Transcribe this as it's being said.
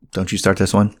don't you start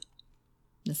this one?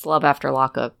 It's Love After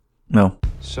Lockup. No.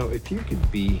 So if you could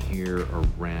be here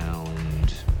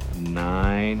around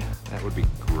 9, that would be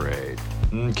great.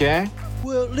 Okay?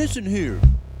 Well, listen here.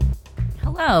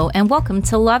 Hello, and welcome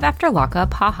to Love After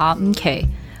Lockup, haha, MK.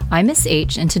 I'm Miss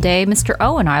H, and today Mr.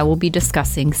 O and I will be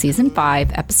discussing Season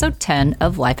 5, Episode 10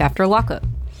 of Life After Lockup.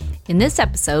 In this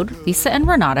episode, Lisa and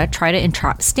Renata try to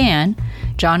entrap Stan,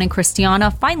 John and Christiana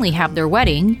finally have their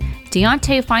wedding,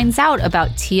 Deontay finds out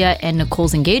about Tia and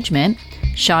Nicole's engagement,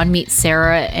 Sean meets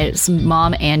Sarah's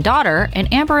mom and daughter,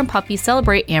 and Amber and Puppy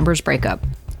celebrate Amber's breakup.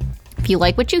 If you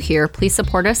like what you hear, please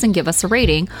support us and give us a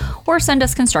rating, or send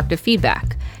us constructive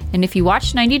feedback. And if you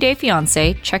watch 90 Day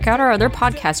Fiancé, check out our other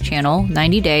podcast channel,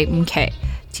 90 Day MK,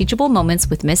 Teachable Moments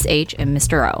with Miss H and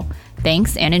Mr. O.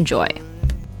 Thanks and enjoy.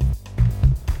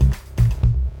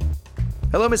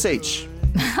 Hello, Miss H.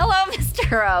 Hello,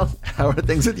 Mr. O. How are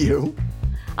things with you?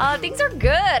 Things are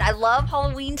good. I love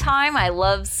Halloween time. I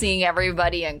love seeing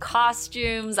everybody in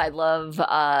costumes. I love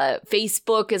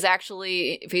Facebook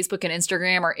and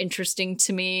Instagram are interesting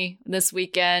to me this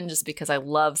weekend just because I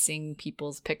love seeing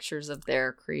people's pictures of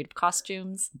their creative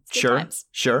costumes.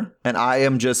 Sure. And I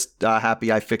am just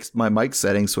happy I fixed my mic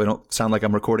settings so I don't sound like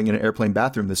I'm recording in an airplane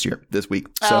bathroom this week.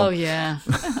 So. Oh, yeah.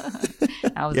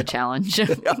 That was a challenge.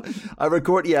 I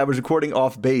was recording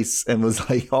off base and was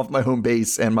like off my home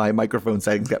base, and my microphone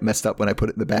settings got messed up when I put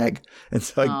it in the bag. And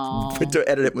so I went to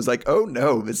edit it and was like, oh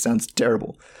no, this sounds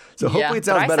terrible. So hopefully it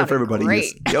sounds better for everybody.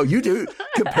 Great. You do.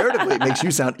 Comparatively, it makes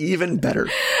you sound even better.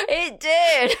 It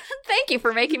did. Thank you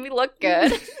for making me look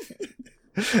good.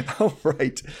 All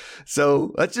right.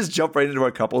 So let's just jump right into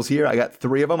our couples here. I got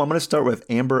 3 of them. I'm going to start with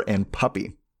Amber and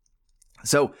Puppy.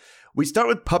 So we start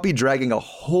with Puppy dragging a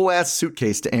whole ass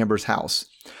suitcase to Amber's house.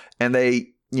 And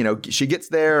she gets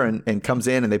there and comes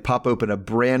in and they pop open a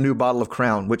brand new bottle of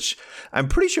Crown, which I'm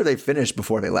pretty sure they finished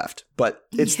before they left. But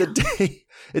it's the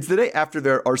day after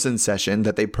their arson session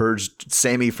that they purged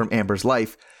Sammy from Amber's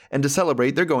life. And to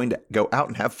celebrate, they're going to go out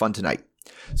and have fun tonight.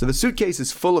 So the suitcase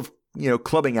is full of,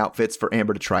 clubbing outfits for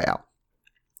Amber to try out.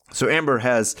 So Amber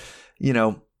has,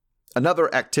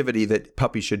 another activity that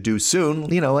Puppy should do soon,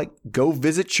 like go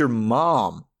visit your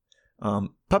mom.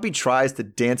 Puppy tries to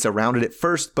dance around it at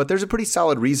first, but there's a pretty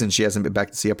solid reason she hasn't been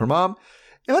back to see up her mom.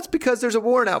 And that's because there's a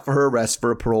warrant out for her arrest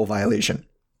for a parole violation.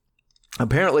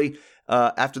 Apparently,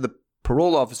 after the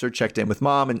parole officer checked in with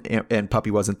mom and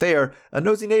Puppy wasn't there, a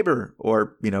nosy neighbor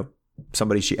or,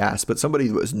 somebody she asked, but somebody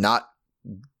who was not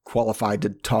qualified to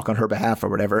talk on her behalf or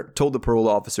whatever, told the parole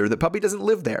officer that Puppy doesn't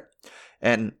live there.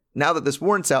 And now that this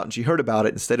warrant's out and she heard about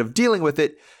it, instead of dealing with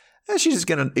it, she's just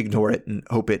going to ignore it and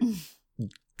hope it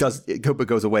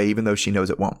goes away, even though she knows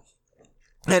it won't.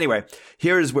 Anyway,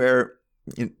 here's where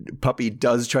Puppy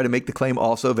does try to make the claim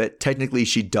also that technically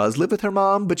she does live with her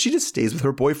mom, but she just stays with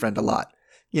her boyfriend a lot,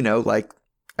 like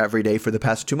every day for the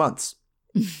past 2 months.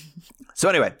 So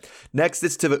anyway, next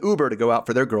it's to the Uber to go out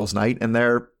for their girls' night, and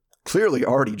they're clearly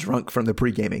already drunk from the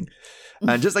pre-gaming.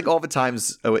 And just like all the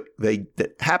times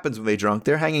that happens when they're drunk,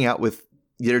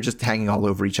 they're just hanging all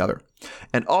over each other.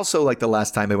 And also, like the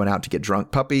last time they went out to get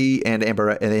drunk, Puppy and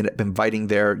Amber ended up inviting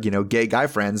their, gay guy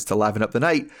friends to liven up the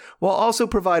night, while also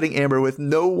providing Amber with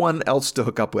no one else to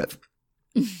hook up with.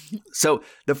 So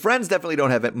the friends definitely don't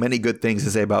have many good things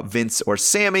to say about Vince or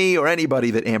Sammy or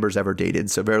anybody that Amber's ever dated.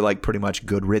 So they're like pretty much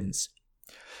good riddance.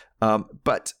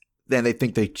 But then they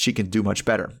think she can do much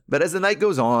better. But as the night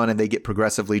goes on and they get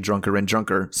progressively drunker and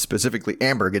drunker, specifically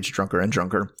Amber gets drunker and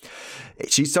drunker,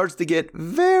 she starts to get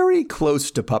very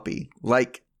close to Puppy,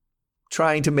 like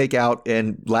trying to make out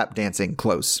and lap dancing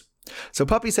close. So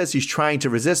Puppy says she's trying to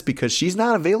resist because she's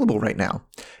not available right now.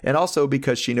 And also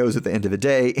because she knows at the end of the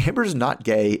day, Amber's not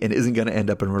gay and isn't going to end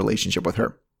up in a relationship with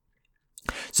her.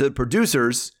 So the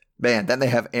producers... Man, then they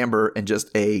have Amber in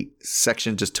just a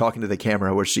section just talking to the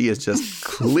camera where she is just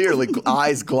clearly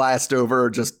eyes glassed over,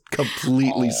 just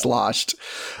completely sloshed.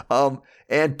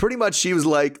 And pretty much she was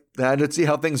like, let's see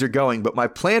how things are going. But my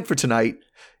plan for tonight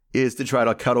is to try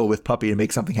to cuddle with Puppy and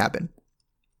make something happen.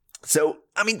 So,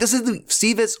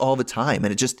 see this all the time.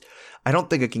 And I don't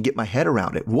think I can get my head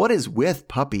around it. What is with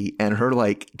Puppy and her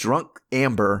like drunk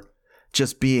Amber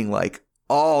just being like,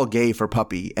 all gay for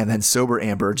Puppy, and then sober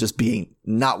Amber just being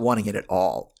not wanting it at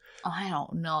all? I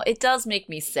don't know. It does make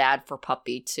me sad for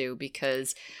Puppy too,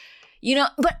 because,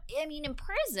 but in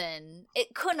prison,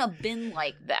 it couldn't have been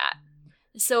like that.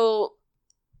 So,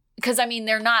 because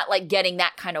they're not like getting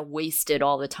that kind of wasted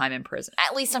all the time in prison.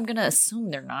 At least I'm going to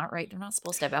assume they're not, right? They're not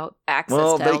supposed to have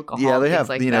access to alcohol. Yeah, they have,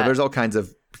 like there's all kinds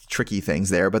of tricky things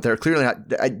there, but they're clearly not,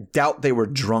 I doubt they were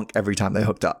drunk every time they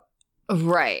hooked up.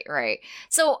 Right.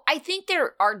 So I think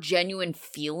there are genuine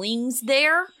feelings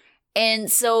there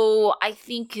And so I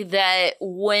think that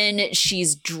when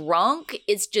she's drunk,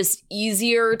 it's just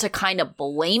easier to kind of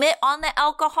blame it on the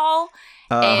alcohol.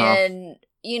 And,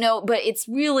 you know, but it's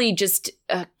really just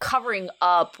covering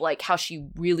up like how she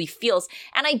really feels.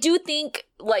 And I do think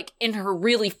like in her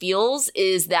really feels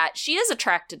is that she is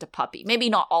attracted to Puppy. Maybe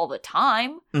not all the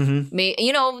time.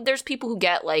 You know, there's people who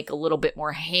get like a little bit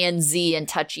more handsy and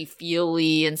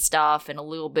touchy-feely and stuff and a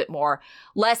little bit more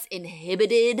less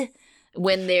inhibited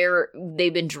when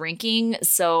they've been drinking.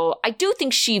 So I do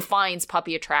think she finds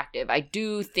Puppy attractive. I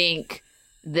do think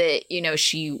that, you know,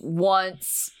 she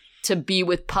wants to be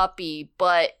with Puppy,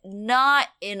 but not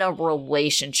in a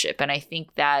relationship. And I think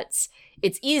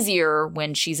it's easier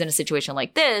when she's in a situation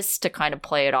like this to kind of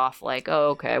play it off like,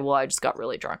 oh, okay, well, I just got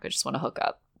really drunk. I just want to hook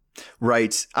up.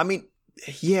 Right. I mean,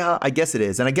 yeah, I guess it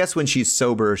is. And I guess when she's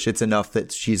sober, it's enough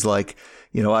that she's like,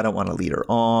 you know, I don't want to lead her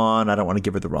on. I don't want to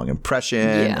give her the wrong impression.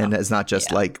 Yeah. And it's not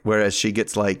just like, whereas she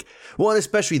gets like, well, and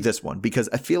especially this one, because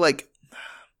I feel like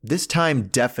this time,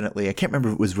 definitely, I can't remember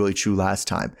if it was really true last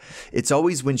time. It's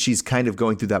always when she's kind of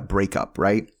going through that breakup,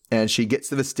 right? And she gets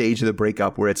to the stage of the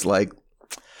breakup where it's like,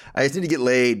 I just need to get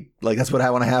laid. Like, that's what I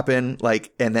want to happen.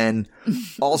 Like, and then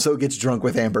also gets drunk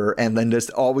with Amber and then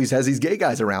just always has these gay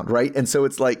guys around, right? And so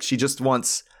it's like she just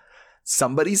wants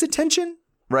somebody's attention,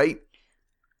 right?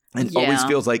 And always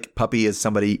feels like Puppy is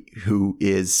somebody who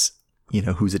is, you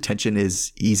know, whose attention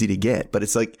is easy to get. But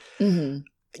it's like,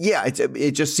 yeah,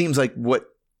 it just seems like what,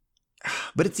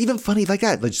 but it's even funny like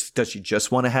that. Like, does she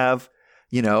just want to have,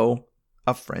 you know,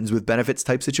 a friends with benefits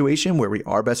type situation where we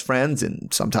are best friends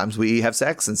and sometimes we have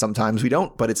sex and sometimes we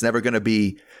don't, but it's never going to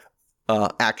be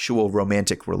actual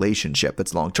romantic relationship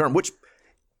that's long term, which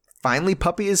finally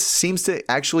Puppy seems to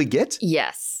actually get.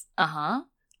 Yes.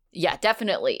 Yeah,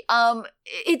 definitely.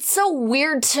 It's so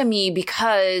weird to me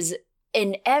because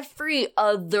in every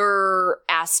other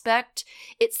aspect,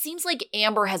 it seems like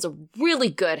Amber has a really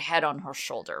good head on her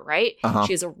shoulder, right?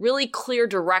 She has a really clear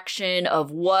direction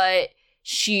of what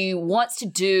she wants to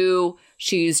do.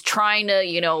 She's trying to,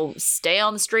 you know, stay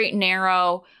on the straight and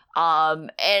narrow.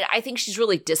 And I think she's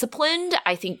really disciplined.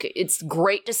 I think it's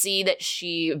great to see that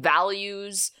she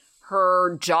values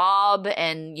her job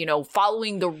and, you know,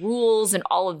 following the rules and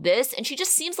all of this. And she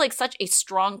just seems like such a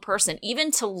strong person,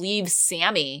 even to leave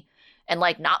Sammy and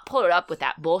like not put up with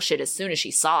that bullshit as soon as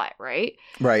she saw it, right?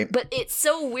 Right. But it's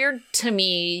so weird to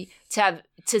me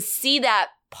to see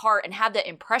that part and have that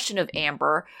impression of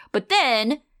Amber, but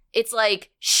then it's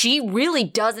like she really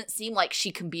doesn't seem like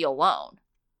she can be alone.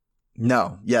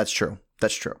 No, yeah, it's true.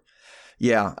 That's true.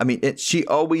 Yeah, I mean, she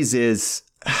always is,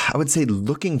 I would say,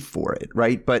 looking for it,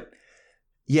 right? But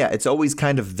yeah, it's always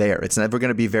kind of there. It's never going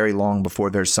to be very long before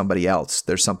there's somebody else.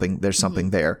 There's something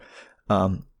there.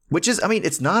 Which is, I mean,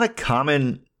 it's not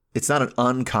an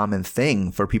uncommon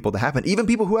thing for people to happen. Even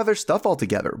people who have their stuff all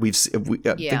together. I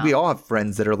think we all have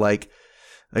friends that are like,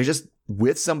 they're just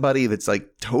with somebody that's like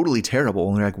totally terrible.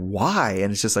 And they're like, why?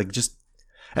 And it's just like,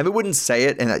 and we wouldn't say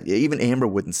it. And even Amber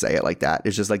wouldn't say it like that.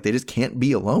 It's just like, they just can't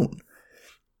be alone.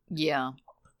 Yeah.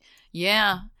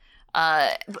 Yeah.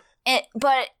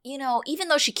 But, you know, even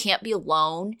though she can't be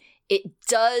alone, it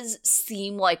does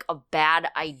seem like a bad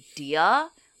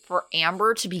idea for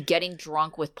Amber to be getting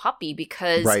drunk with Puppy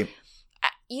because,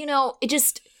 you know,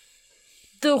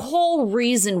 the whole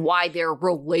reason why their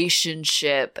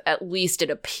relationship, at least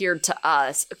it appeared to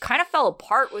us, kind of fell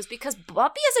apart was because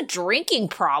Puppy has a drinking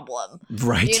problem.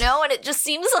 Right. You know, and it just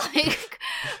seems like,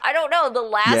 I don't know, the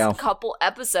last couple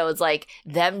episodes, like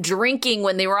them drinking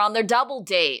when they were on their double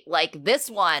date, like this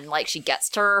one, like she gets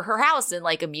to her house and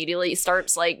like immediately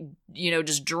starts like, you know,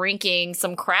 just drinking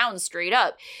some Crown straight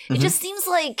up. It just seems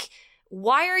like,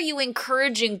 why are you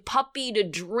encouraging Puppy to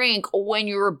drink when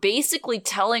you're basically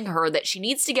telling her that she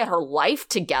needs to get her life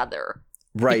together?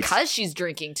 Right. Because she's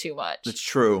drinking too much. That's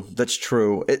true.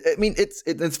 I mean,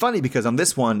 it's funny because on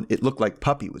this one, it looked like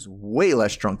Puppy was way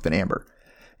less drunk than Amber.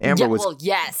 Well,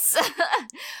 yes.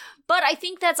 But I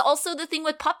think that's also the thing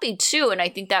with Puppy, too. And I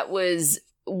think that was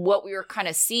what we were kind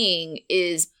of seeing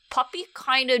is Puppy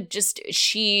kind of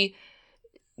she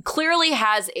clearly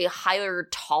has a higher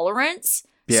tolerance.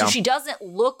 Yeah. So she doesn't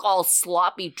look all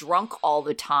sloppy drunk all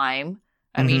the time.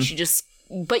 I mean,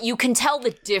 but you can tell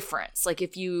the difference. Like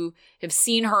if you have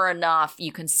seen her enough,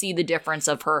 you can see the difference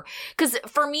of her. Because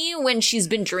for me, when she's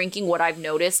been drinking, what I've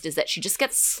noticed is that she just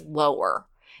gets slower.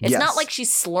 It's not like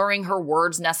she's slurring her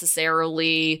words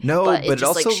necessarily. No, but it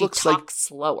also like looks she talks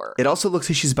slower. It also looks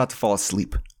like she's about to fall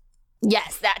asleep.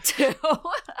 Yes, that too.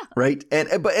 Right.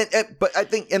 But I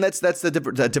think, and that's the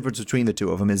difference between the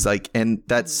two of them is like, and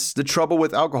that's the trouble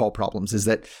with alcohol problems is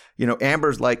that,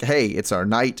 Amber's like, hey, it's our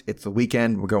night. It's the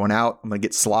weekend. We're going out. I'm going to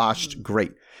get sloshed.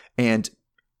 Great. And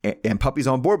Puppy's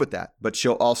on board with that, but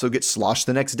she'll also get sloshed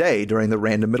the next day during the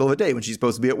random middle of the day when she's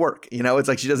supposed to be at work. It's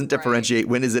like she doesn't differentiate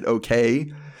when is it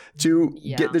okay to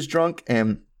get this drunk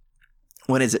and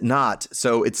when is it not.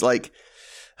 So it's like,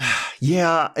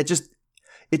 yeah, it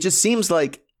just seems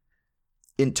like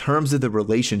in terms of the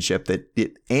relationship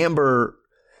that Amber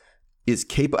is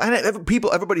capable, and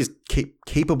everybody's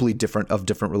capably different of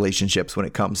different relationships when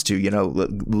it comes to,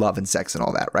 love and sex and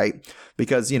all that, right?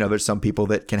 Because, there's some people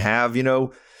that can have,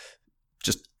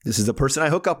 just this is the person I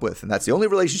hook up with and that's the only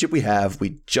relationship we have.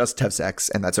 We just have sex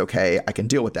and that's okay. I can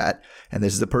deal with that. And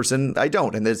this is the person I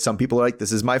don't. And there's some people are like,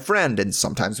 this is my friend. And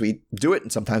sometimes we do it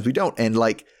and sometimes we don't. And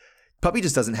like, Puppy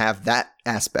just doesn't have that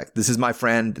aspect. This is my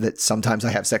friend that sometimes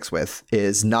I have sex with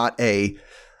is not a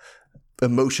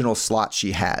emotional slot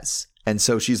she has. And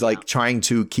so she's like trying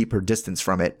to keep her distance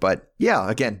from it. But yeah,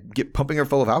 again, pumping her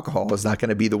full of alcohol is not going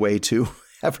to be the way to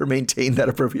have her maintain that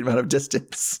appropriate amount of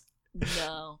distance.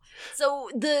 No. So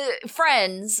the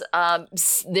friends,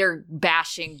 they're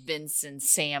bashing Vince and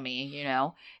Sammy,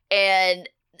 and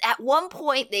at one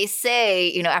point they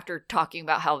say, after talking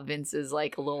about how Vince is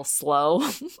like a little slow,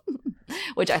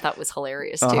 which I thought was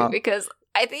hilarious too, because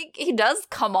I think he does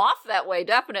come off that way,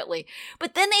 definitely.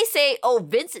 But then they say, oh,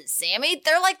 Vince and Sammy,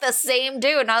 they're like the same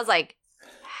dude. And I was like,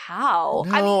 how?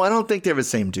 No, I don't think they're the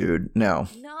same dude. No,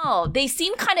 they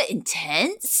seem kind of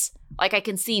intense. Like I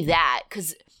can see that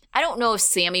because I don't know if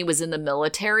Sammy was in the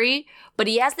military, but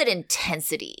he has that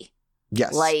intensity.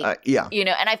 Yes. Yeah.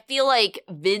 And I feel like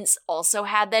Vince also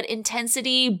had that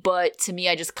intensity, but to me,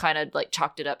 I just kind of like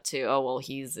chalked it up to, oh, well,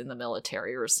 he's in the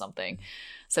military or something.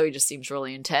 So he just seems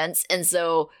really intense. And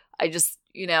so I just,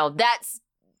 that's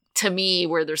to me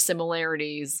where their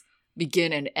similarities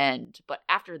begin and end. But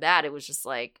after that, it was just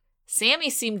like, Sammy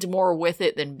seemed more with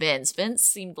it than Vince. Vince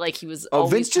seemed like he was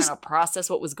always trying to process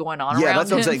what was going on around him. Yeah, that's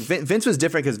what I'm saying. Vince was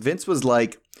different because Vince was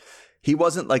like, he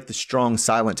wasn't like the strong,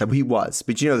 silent type. He was.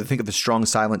 But, think of the strong,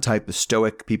 silent type, the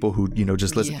stoic people who,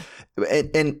 just listen. Yeah.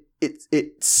 And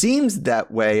it seems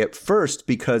that way at first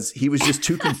because he was just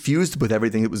too confused with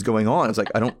everything that was going on. I was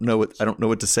like, I don't know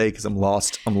what to say because I'm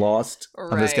lost. Right.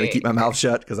 I'm just going to keep my mouth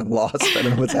shut because I'm lost. I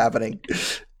don't know what's happening.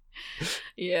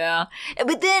 Yeah.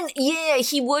 But then,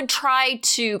 he would try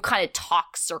to kind of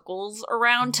talk circles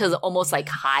around to almost like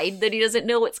hide that he doesn't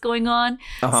know what's going on.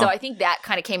 So I think that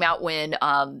kind of came out when,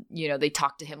 they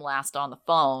talked to him last on the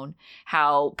phone,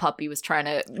 how Puppy was trying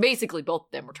to, basically both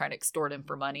of them were trying to extort him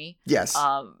for money. Yes.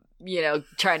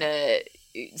 Trying to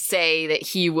say that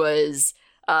he was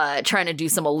trying to do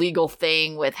some illegal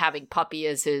thing with having Puppy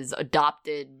as his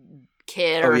adopted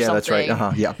kid or something. Oh, yeah, that's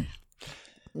right. Yeah.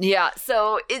 Yeah,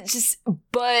 so it's just,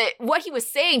 but what he was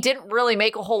saying didn't really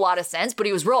make a whole lot of sense, but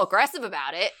he was real aggressive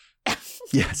about it.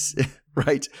 Yes,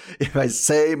 right. If I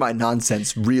say my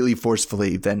nonsense really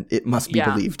forcefully, then it must be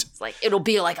believed. It's like, it'll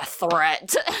be like a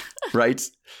threat. Right?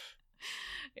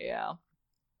 Yeah.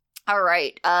 All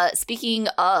right. Speaking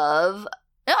of,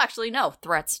 no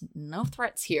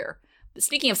threats here.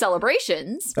 Speaking of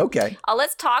celebrations, okay,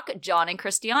 let's talk John and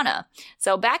Christiana.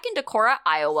 So back in Decorah,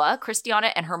 Iowa,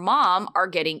 Christiana and her mom are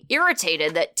getting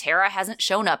irritated that Tara hasn't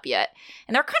shown up yet.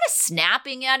 And they're kind of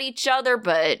snapping at each other,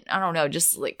 but I don't know,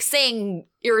 just like saying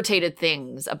irritated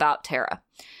things about Tara.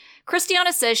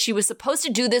 Christiana says she was supposed to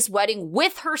do this wedding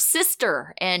with her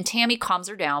sister, and Tammy calms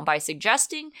her down by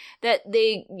suggesting that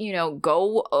they,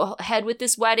 go ahead with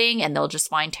this wedding and they'll just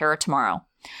find Tara tomorrow.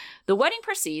 The wedding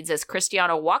proceeds as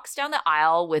Christiana walks down the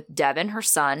aisle with Devin, her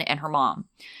son, and her mom.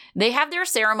 They have their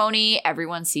ceremony,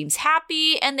 everyone seems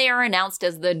happy, and they are announced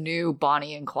as the new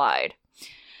Bonnie and Clyde.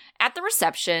 At the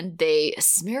reception, they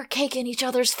smear cake in each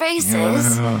other's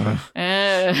faces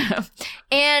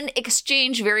and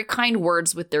exchange very kind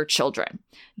words with their children.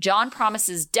 John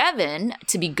promises Devin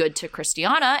to be good to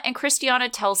Christiana, and Christiana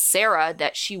tells Sarah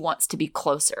that she wants to be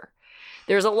closer.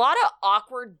 There's a lot of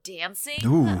awkward dancing.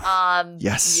 Ooh,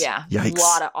 yes. Yeah, yikes. A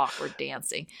lot of awkward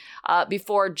dancing.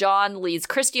 Before John leads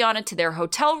Christiana to their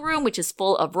hotel room, which is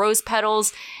full of rose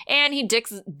petals, and he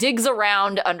digs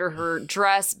around under her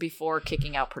dress before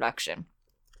kicking out production.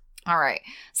 All right.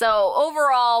 So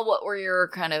overall, what were your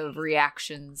kind of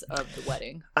reactions of the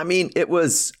wedding? I mean, it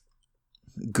was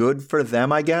good for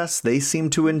them, I guess. They seem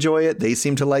to enjoy it. They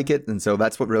seem to like it. And so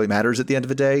that's what really matters at the end of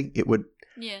the day. It would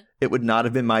not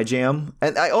have been my jam.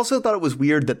 And I also thought it was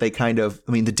weird that they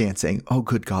the dancing. Oh,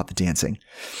 good God, the dancing.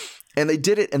 And they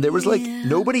did it. And there was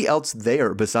nobody else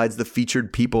there besides the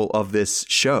featured people of this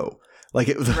show. Like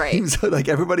it was Right. like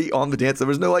everybody on the dance. There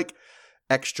was no like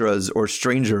extras or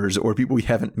strangers or people we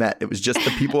haven't met. It was just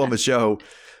the people on the show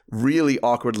really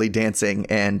awkwardly dancing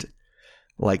and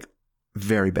like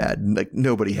very bad. Like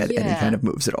nobody had any kind of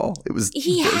moves at all. It was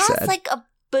He very has sad. like a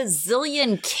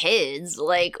bazillion kids.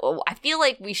 Like, I feel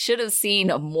like we should have seen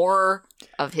more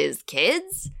of his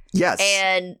kids Yes.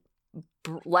 and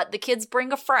let the kids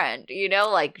bring a friend, you know?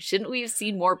 Like, shouldn't we have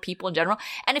seen more people in general?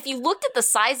 And if you looked at the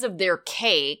size of their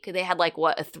cake, they had like,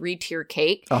 what, a 3-tier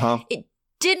cake? Uh-huh. It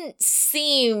didn't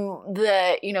seem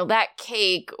that, you know, that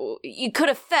cake, you could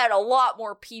have fed a lot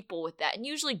more people with that. And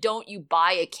usually don't you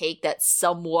buy a cake that's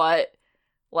somewhat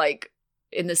like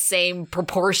in the same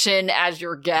proportion as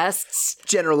your guests?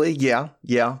 Generally, yeah.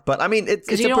 But I mean, it's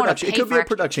you a don't wanna production. It pay could be for a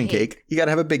production extra cake. You got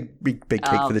to have a big cake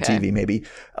for the okay. TV, maybe.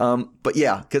 But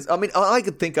yeah, because I mean, all I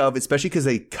could think of, especially because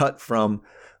they cut from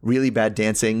really bad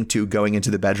dancing to going into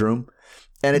the bedroom,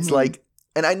 and it's like,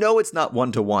 and I know it's not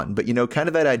 1-to-1, but you know, kind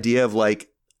of that idea of like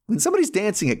when somebody's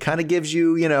dancing, it kind of gives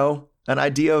you, you know, an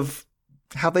idea of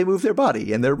how they move their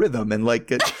body and their rhythm and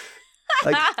like.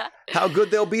 Like how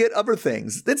good they'll be at other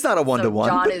things. It's not a 1-to-1. So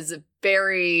John is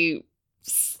very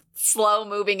slow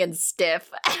moving and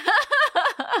stiff.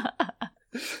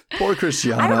 Poor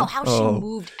Christiana. I don't know how she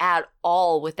moved at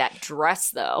all with that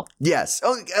dress, though. Yes.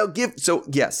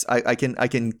 Yes, I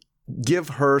can give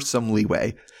her some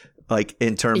leeway, like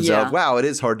in terms of wow, it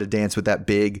is hard to dance with that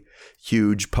big,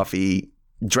 huge, puffy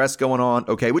dress going on.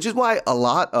 Okay, which is why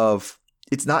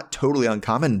it's not totally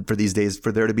uncommon for these days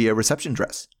for there to be a reception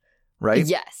dress. Right?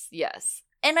 Yes.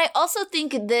 And I also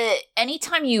think that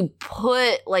anytime you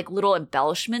put like little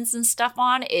embellishments and stuff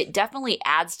on, it definitely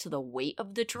adds to the weight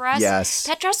of the dress. Yes.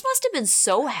 That dress must have been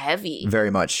so heavy. Very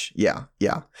much. Yeah.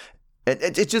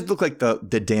 It just looked like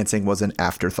the dancing was an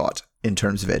afterthought in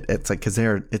terms of it. It's like, because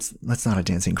that's not a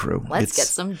dancing crew. Let's get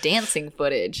some dancing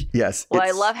footage. Yes. Well,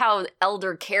 I love how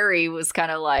Elder Carey was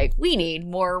kind of like, we need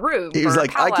more room. He was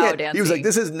like, I can't. Dancing. He was like,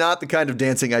 this is not the kind of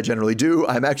dancing I generally do.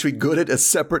 I'm actually good at a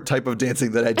separate type of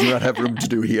dancing that I do not have room to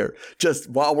do here. Just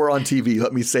while we're on TV,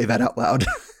 let me say that out loud.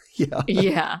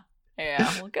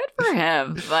 Yeah, well, good for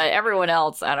him. But everyone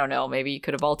else, I don't know, maybe you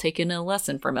could have all taken a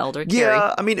lesson from Elder Carey.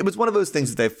 Yeah, I mean, it was one of those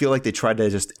things that I feel like they tried to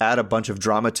just add a bunch of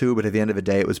drama to, but at the end of the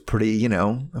day, it was pretty, you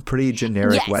know, a pretty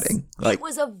generic wedding. Like, it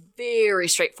was a very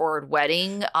straightforward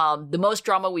wedding. The most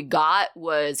drama we got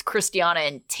was Christiana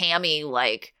and Tammy,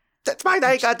 like... That's my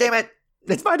day, goddammit!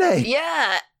 It's my day!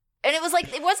 Yeah. And it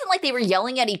wasn't like they were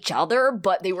yelling at each other,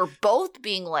 but they were both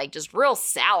being like just real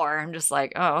sour. I'm just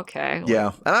like, oh, okay.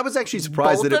 Yeah. And I was actually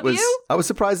surprised I was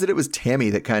surprised that it was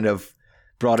Tammy that kind of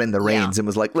brought in the reins and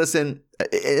was like, listen,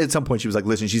 at some point she was like,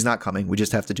 listen, she's not coming. We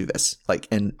just have to do this. Like,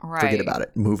 and forget about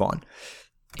it. Move on.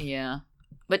 Yeah.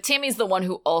 But Tammy's the one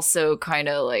who also kind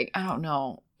of like, I don't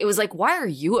know. It was like, why are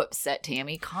you upset,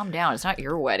 Tammy? Calm down. It's not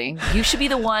your wedding. You should be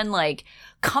the one like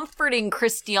comforting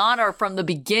Christiana from the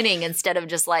beginning instead of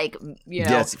just like, you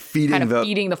know, feeding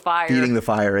the fire. Feeding the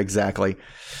fire, exactly.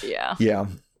 Yeah. Yeah.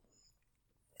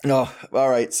 Oh, all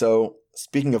right. So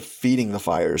speaking of feeding the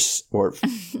fires, or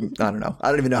I don't know. I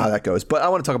don't even know how that goes. But I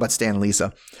want to talk about Stan and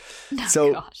Lisa. Oh,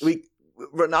 so gosh.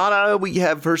 Renata, we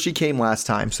have her. She came last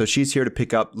time, so she's here to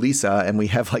pick up Lisa, and we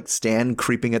have like Stan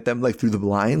creeping at them like through the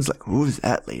blinds, like who's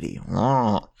that lady?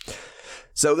 Oh.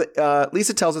 So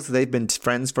Lisa tells us that they've been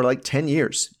friends for like 10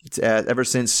 years, ever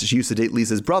since she used to date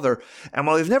Lisa's brother, and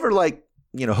while they've never like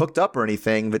hooked up or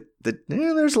anything, but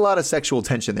there's a lot of sexual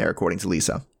tension there, according to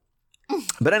Lisa.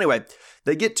 But anyway,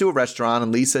 they get to a restaurant,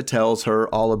 and Lisa tells her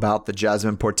all about the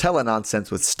Jasmine Portela nonsense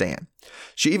with Stan.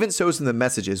 She even shows him the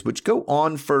messages, which go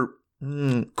on for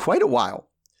quite a while.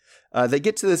 They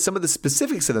get to some of the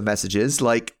specifics of the messages,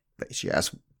 like she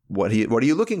asks, what are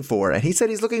you looking for? And he said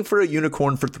he's looking for a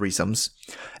unicorn for threesomes,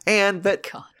 and that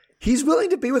he's willing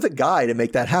to be with a guy to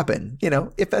make that happen,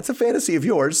 if that's a fantasy of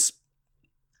yours.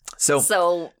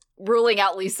 So ruling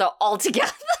out Lisa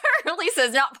altogether.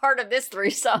 Lisa's not part of this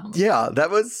threesome. Yeah, that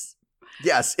was,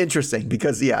 yes, interesting,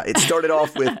 because it started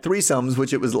off with threesomes,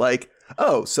 which it was like,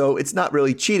 oh, so it's not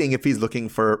really cheating if he's looking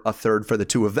for a third for the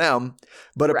two of them.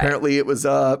 But apparently it was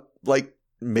like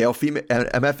male-female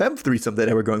MFM threesome that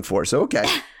they were going for. So, okay.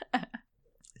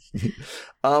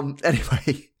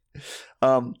 Anyway,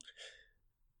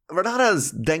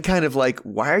 Renata's then kind of like,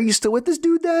 why are you still with this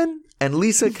dude then? And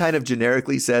Lisa kind of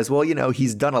generically says, well,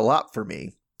 he's done a lot for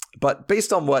me. But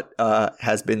based on what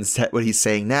has been said, what he's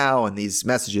saying now and these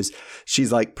messages,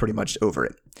 she's like pretty much over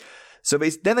it. So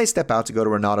then they step out to go to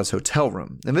Renata's hotel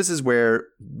room. And this is where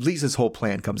Lisa's whole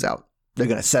plan comes out. They're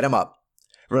going to set him up.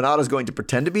 Renata's going to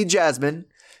pretend to be Jasmine,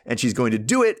 and she's going to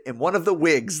do it in one of the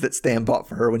wigs that Stan bought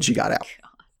for her when she got out.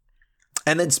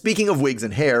 And then speaking of wigs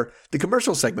and hair, the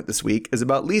commercial segment this week is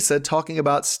about Lisa talking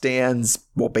about Stan's,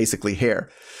 well, basically hair.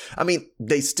 I mean,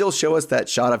 they still show us that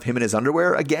shot of him in his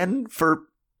underwear again for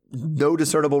no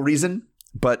discernible reason.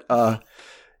 But,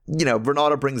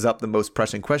 Bernardo brings up the most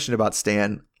pressing question about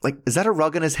Stan. Like, is that a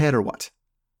rug on his head or what?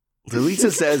 So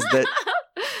Lisa says that...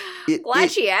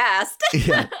 Glad she asked.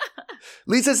 Yeah.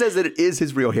 Lisa says that it is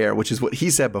his real hair, which is what he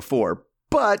said before,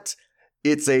 but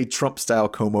it's a Trump-style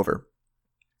comb-over.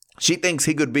 She thinks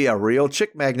he could be a real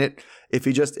chick magnet if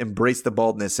he just embraced the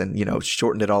baldness and,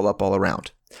 shortened it all up all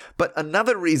around. But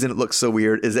another reason it looks so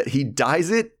weird is that he dyes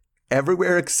it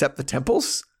everywhere except the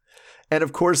temples. And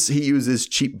of course, he uses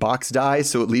cheap box dye,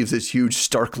 so it leaves this huge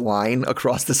stark line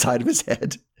across the side of his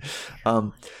head,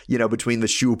 between the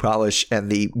shoe polish and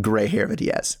the gray hair that he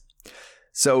has.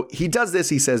 So he does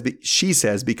this, she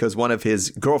says, because one of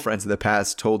his girlfriends in the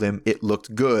past told him it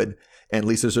looked good. And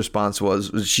Lisa's response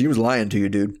was, she was lying to you,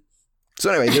 dude. So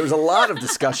anyway, there was a lot of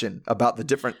discussion about the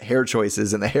different hair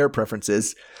choices and the hair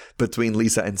preferences between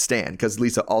Lisa and Stan, because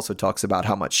Lisa also talks about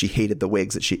how much she hated the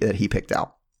wigs that he picked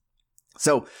out.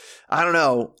 So I don't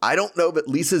know. I don't know that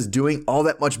Lisa's doing all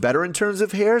that much better in terms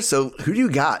of hair. So who do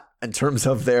you got in terms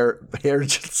of their hair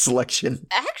selection?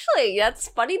 Actually, that's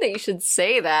funny that you should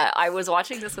say that. I was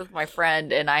watching this with my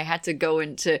friend and I had to go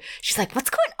into, she's like, what's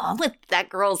going on with that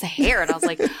girl's hair? And I was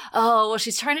like, oh, well,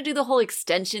 she's trying to do the whole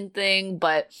extension thing.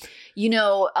 But,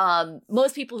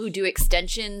 most people who do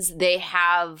extensions, they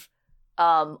have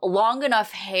long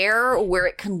enough hair where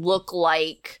it can look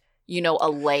like, a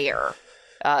layer.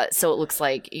 So it looks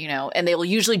like, and they'll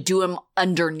usually do them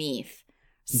underneath.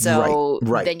 So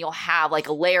right. Then you'll have like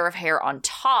a layer of hair on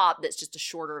top that's just a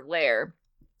shorter layer.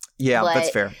 Yeah, but that's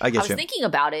fair. I get you. I was thinking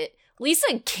about it.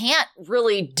 Lisa can't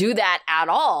really do that at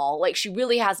all. Like, she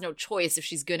really has no choice if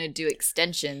she's going to do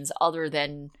extensions other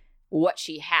than what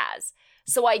she has.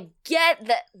 So I get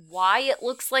that why it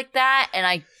looks like that, and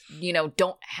I,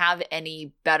 don't have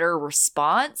any better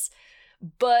response.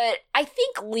 But I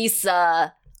think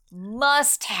Lisa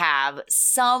must have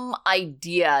some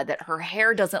idea that her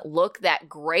hair doesn't look that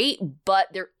great, but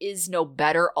there is no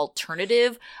better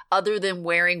alternative other than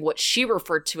wearing what she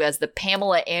referred to as the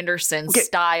Pamela Anderson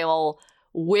style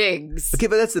wigs. Okay,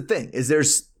 but that's the thing, is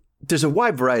there's a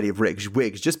wide variety of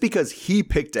wigs. Just because he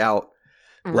picked out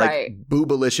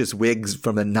boobalicious wigs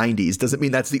from the 90s doesn't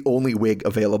mean that's the only wig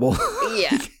available.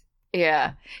 Yeah.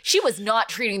 Yeah. She was not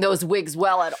treating those wigs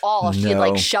well at all. She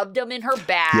had shoved them in her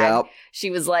bag. Yep. She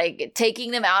was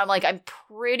taking them out. I'm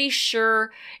pretty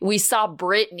sure we saw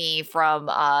Brittany from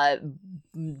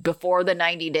before the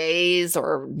 90 Days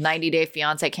or 90 Day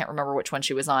Fiance. I can't remember which one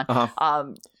she was on. Uh-huh.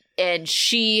 And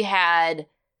she had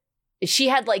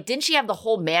didn't she have the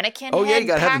whole mannequin head? Oh, yeah, you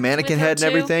got to have the mannequin head and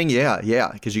everything. Yeah.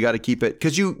 Because you got to keep it,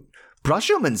 because you brush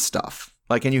them and stuff.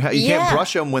 And you can't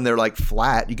brush them when they're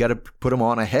flat. You got to put them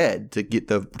on a head to get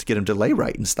them to lay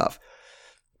right and stuff.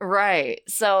 Right.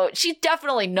 So she's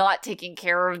definitely not taking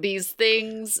care of these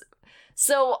things.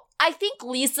 So I think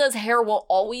Lisa's hair will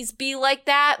always be like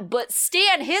that, but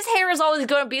Stan, his hair is always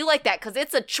going to be like that because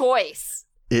it's a choice.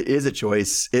 It is a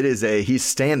choice. He's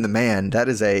Stan the man. That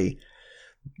is a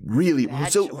really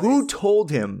bad choice. Who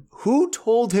told him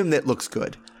that looks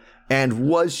good? And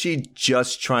was she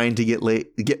just trying to get laid?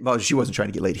 Well, she wasn't trying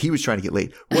to get laid. He was trying to get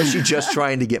laid. Was she just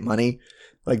trying to get money?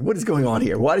 What is going on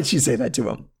here? Why did she say that to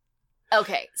him?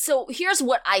 Okay, so here's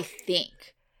what I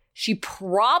think. She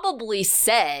probably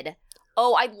said,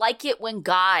 oh, I like it when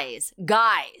guys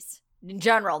in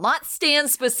general, not Stan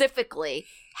specifically,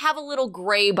 have a little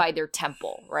gray by their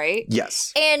temple, right?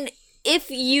 Yes. And if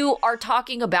you are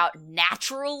talking about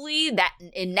naturally, that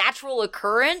in natural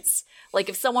occurrence,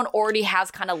 if someone already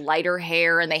has kind of lighter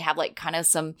hair and they have kind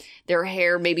of their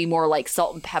hair maybe more like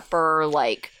salt and pepper,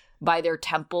 by their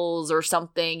temples or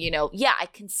something, I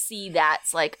can see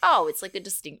that's it's a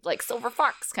distinct, silver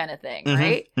fox kind of thing,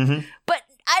 right? Mm-hmm. But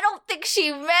I don't think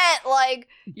she meant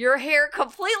your hair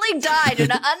completely dyed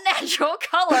in an unnatural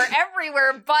color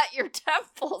everywhere but your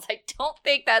temples. I don't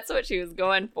think that's what she was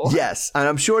going for. Yes, and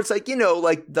I'm sure it's the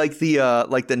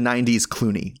 90s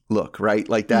Clooney look, right?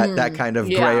 That kind of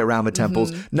gray around the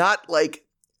temples. Mm-hmm. Not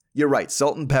you're right,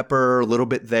 salt and pepper, a little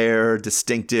bit there,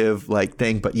 distinctive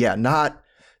thing, but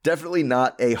definitely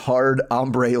not a hard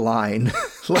ombre line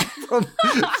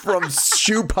from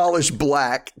shoe polish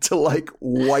black to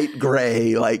white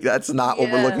gray. That's not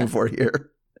what we're looking for here.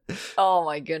 Oh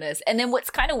my goodness. And then what's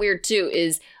kind of weird too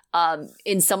is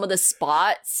in some of the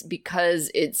spots, because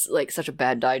it's such a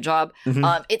bad dye job,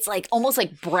 mm-hmm. It's almost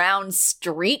brown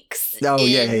streaks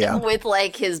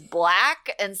with his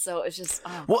black. And so it's just,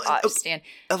 Stan.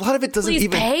 A lot of it doesn't Please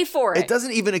even pay for it. It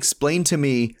doesn't even explain to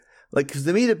me Like, because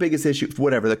to me, the biggest issue,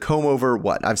 whatever, the comb over,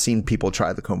 what? I've seen people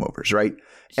try the comb overs, right?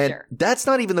 And Sure. that's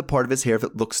not even the part of his hair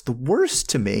that looks the worst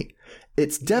to me.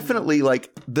 It's definitely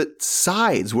like the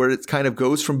sides where it kind of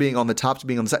goes from being on the top to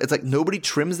being on the side. It's like nobody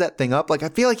trims that thing up. Like, I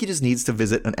feel like he just needs to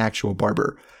visit an actual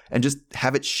barber and just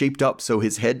have it shaped up so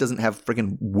his head doesn't have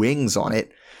freaking wings on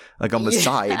it, like on the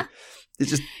side. It's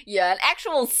just Yeah, an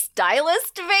actual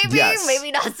stylist, maybe. Yes.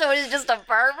 Maybe not someone who's just a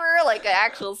barber, like an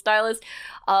actual stylist.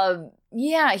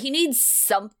 Yeah, he needs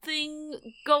something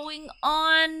going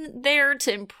on there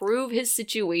to improve his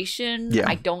situation. Yeah.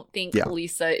 I don't think Yeah.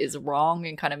 Lisa is wrong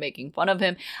in kind of making fun of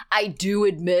him. I do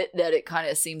admit that it kind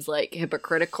of seems like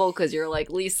hypocritical because you're like,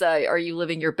 Lisa, are you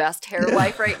living your best hair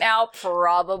life right now?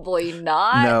 Probably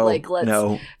not. No, like, let's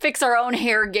no. fix our own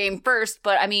hair game first.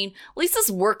 But I mean,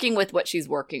 Lisa's working with what she's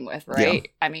working with, right?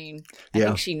 I mean, I Yeah.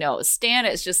 think she knows. Stan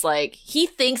is just like, he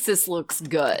thinks this looks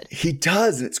good. He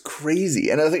does, and it's crazy.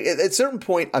 And I think at a certain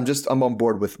point, I'm on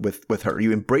board with her.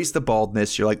 You embrace the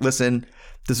baldness. You're like, listen,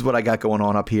 this is what I got going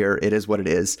on up here. It is what it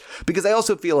is. Because I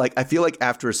also feel like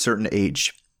after a certain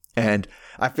age, and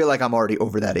I feel like I'm already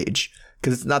over that age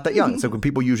because it's not that young. So when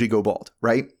people usually go bald,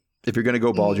 right? If you're going to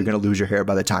go bald, you're going to lose your hair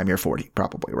by the time you're 40,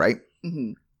 probably, right?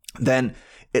 Then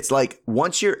it's like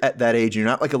once you're at that age, you're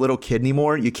not like a little kid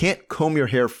anymore. You can't comb your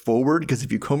hair forward because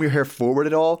if you comb your hair forward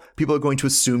at all, people are going to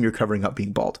assume you're covering up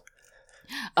being bald.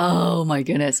 Oh my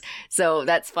goodness. So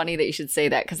that's funny that you should say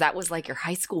that because that was like your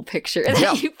high school picture that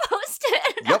Yeah. you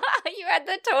posted. Yep. You had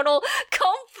the total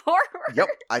comb forward. Yep,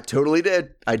 I totally did.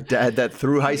 I had that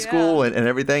through high school and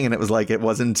everything. And it was like, it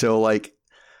wasn't until like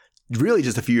really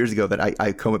just a few years ago that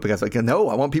I comb it because like, no,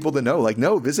 I want people to know like,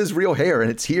 no, this is real hair and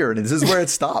it's here and this is where it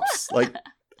stops. Like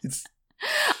it's.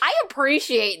 I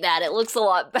appreciate that. It looks a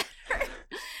lot better.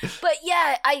 But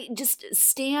yeah, I just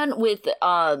stand with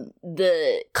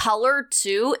the color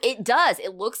too. It does.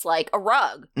 It looks like a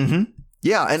rug. Mm-hmm.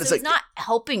 Yeah. And So it's he's like, not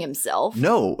helping himself.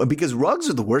 no, because rugs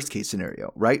are the worst case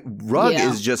scenario, right? Rug Yeah.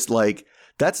 is just like,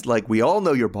 that's like, we all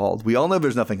know you're bald. We all know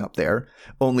there's nothing up there.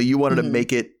 Only you wanted to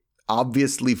make it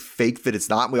obviously fake that it's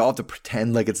not. We all have to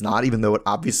pretend like it's not, even though it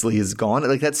obviously is gone.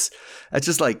 Like that's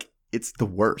just like, it's the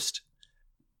worst.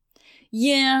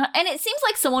 Yeah, and it seems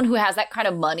like someone who has that kind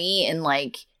of money and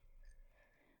like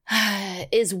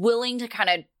is willing to kind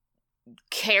of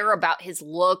care about his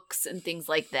looks and things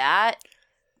like that.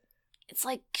 It's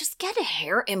like just get a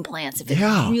hair implants if it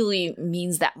Yeah. really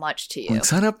means that much to you. Like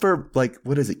sign up for like,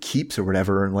 what is it, Keeps or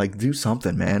whatever, and like do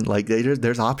something, man. Like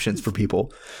there's options for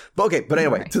people. But okay, but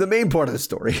anyway, Right. to the main part of the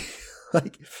story.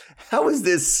 Like, how is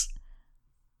this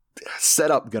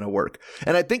setup gonna work?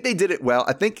 And I think they did it well.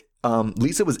 I think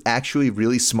Lisa was actually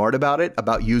really smart about it,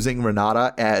 about using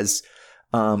Renata as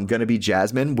gonna be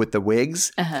Jasmine with the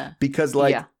wigs, because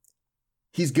like Yeah.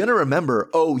 he's gonna remember,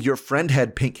 oh, your friend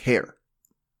had pink hair.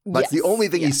 That's the Yes, only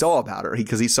thing he yes. saw about her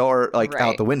because he saw her like Right.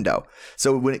 out the window.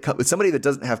 So when it comes with somebody that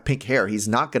doesn't have pink hair, he's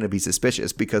not going to be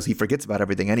suspicious because he forgets about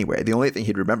everything anyway. The only thing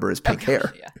he'd remember is pink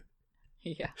hair.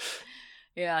 Yeah.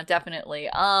 Yeah, definitely.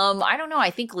 I don't know. I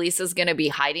think Lisa's gonna be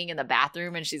hiding in the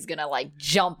bathroom and she's gonna like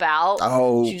jump out.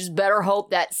 Oh, She just better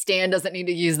hope that Stan doesn't need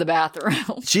to use the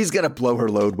bathroom. she's going to blow her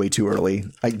load way too early.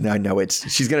 I know it.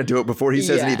 She's going to do it before he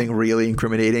says Yeah. anything really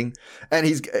incriminating. And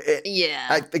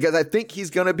Yeah. because I think he's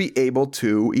going to be able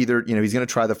to either, he's going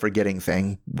to try the forgetting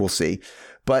thing. We'll see.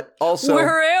 But also,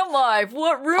 Where am I?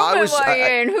 What room am I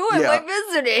in? Who am yeah. I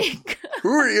visiting? who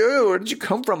are you? Where did you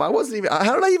come from? I wasn't even,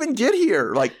 how did I even get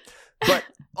here? Like, but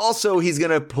also he's going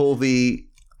to pull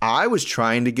I was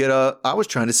trying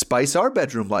to spice our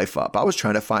bedroom life up. I was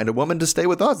trying to find a woman to stay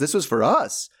with us. This was for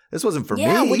us. This wasn't for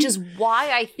Yeah, me. which is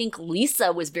why I think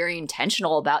Lisa was very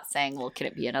intentional about saying, well, can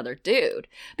it be another dude?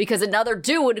 Because another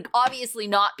dude would obviously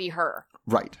not be her.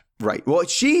 Right. Well,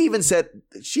 she even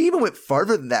went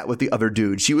farther than that with the other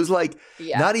dude. She was like,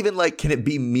 not even like, can it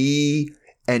be me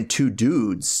and two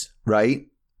dudes? Right.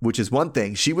 Which is one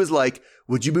thing. She was like,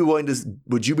 would you be willing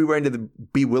to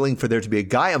be willing for there to be a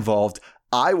guy involved?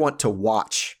 I want to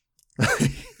watch.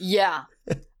 Yeah.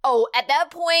 Oh, at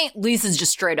that point, Lisa's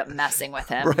just straight up messing with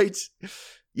him. Right.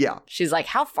 Yeah. She's like,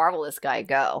 how far will this guy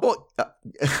go? Well,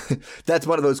 that's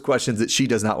one of those questions that she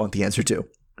does not want the answer to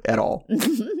at all.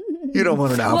 You don't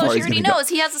want to know how Well, far she he's already going to go. knows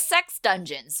he has a sex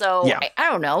dungeon. So Yeah. I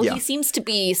don't know. Yeah. He seems to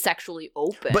be sexually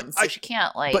open. But So she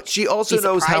can't like. But she also be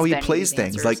knows how surprised he by any of plays these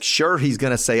things. answers. Like, sure, he's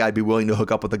going to say, I'd be willing to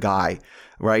hook up with a guy,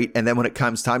 right? And then when it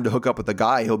comes time to hook up with a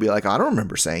guy, he'll be like, I don't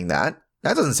remember saying that.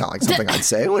 That doesn't sound like something I'd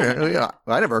say.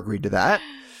 I never agreed to that,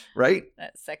 right?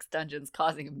 That sex dungeon's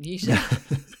causing amnesia.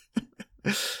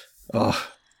 Oh,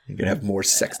 you're going to have more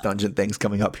sex dungeon things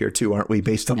coming up here too, aren't we?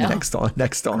 Based on the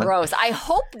next on. Gross. I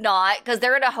hope not, because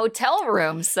they're in a hotel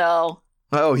room. So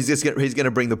Oh, he's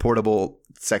gonna bring the portable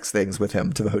sex things with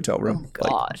him to the hotel room. Oh,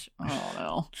 gosh. Oh,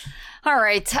 no. All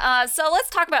right. So let's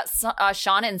talk about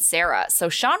Sean and Sarah. So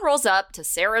Sean rolls up to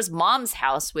Sarah's mom's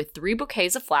house with 3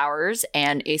 bouquets of flowers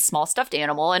and a small stuffed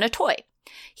animal and a toy.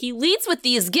 He leads with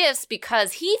these gifts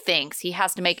because he thinks he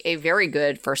has to make a very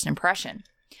good first impression.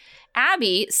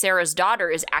 Abby, Sarah's daughter,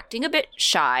 is acting a bit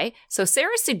shy, so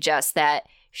Sarah suggests that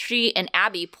she and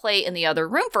Abby play in the other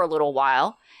room for a little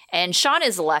while, and Sean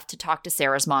is left to talk to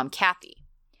Sarah's mom, Kathy.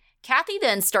 Kathy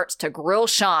then starts to grill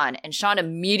Sean, and Sean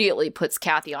immediately puts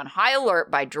Kathy on high alert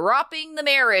by dropping the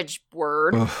marriage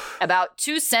word about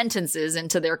 2 sentences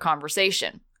into their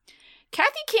conversation.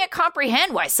 Kathy can't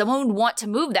comprehend why someone would want to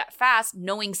move that fast,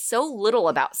 knowing so little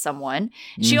about someone.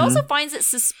 She also finds it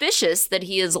suspicious that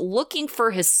he is looking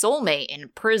for his soulmate in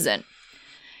prison.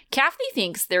 Kathy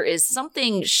thinks there is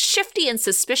something shifty and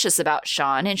suspicious about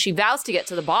Sean, and she vows to get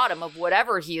to the bottom of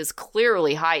whatever he is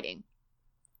clearly hiding.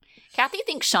 Kathy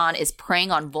thinks Sean is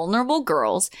preying on vulnerable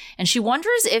girls, and she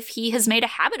wonders if he has made a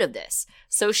habit of this.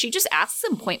 So she just asks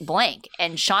him point blank,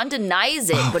 and Sean denies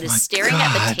it, but is staring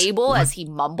at the table as he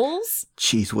mumbles.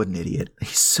 Jeez, what an idiot.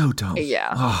 He's so dumb.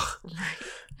 Yeah.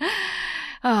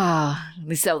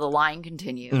 So the line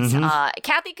continues.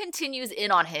 Kathy continues in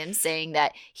on him, saying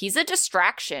that he's a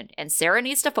distraction, and Sarah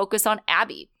needs to focus on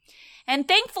Abby. And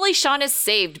thankfully, Sean is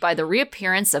saved by the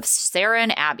reappearance of Sarah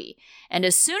and Abby. And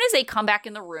as soon as they come back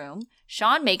in the room,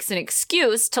 Sean makes an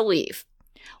excuse to leave.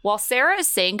 While Sarah is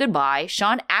saying goodbye,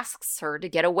 Sean asks her to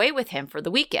get away with him for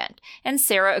the weekend, and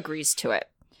Sarah agrees to it.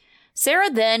 Sarah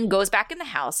then goes back in the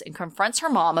house and confronts her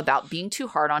mom about being too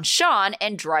hard on Sean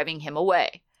and driving him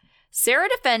away. Sarah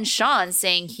defends Sean,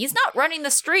 saying he's not running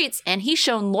the streets and he's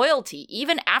shown loyalty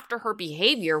even after her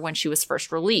behavior when she was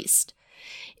first released.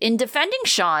 In defending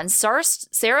Sean, Sarah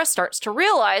starts to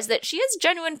realize that she has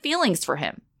genuine feelings for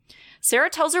him. Sarah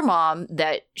tells her mom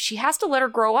that she has to let her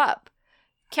grow up.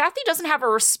 Kathy doesn't have a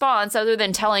response other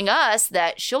than telling us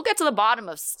that she'll get to the bottom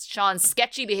of Sean's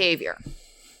sketchy behavior.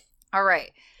 All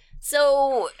right.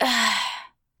 So,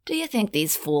 do you think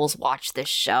these fools watch this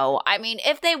show? I mean,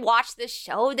 if they watch this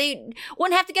show, they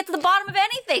wouldn't have to get to the bottom of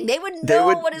anything. They would know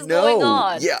what is going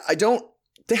on. Yeah,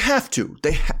 they have to.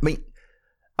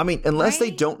 I mean, unless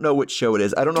they don't know what show it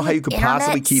is, I don't know how you could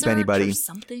possibly keep anybody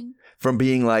from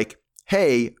being like,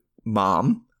 hey,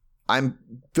 Mom, I'm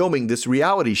filming this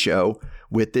reality show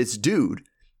with this dude.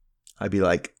 I'd be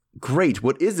like, great,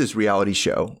 what is this reality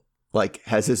show? Like,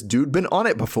 has this dude been on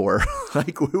it before?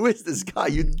 Like, who is this guy?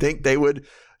 You'd think they would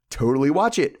totally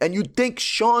watch it. And you'd think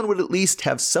Sean would at least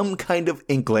have some kind of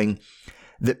inkling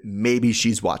that maybe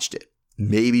she's watched it.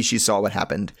 Maybe she saw what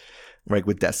happened, right,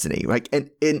 with Destiny. Like, and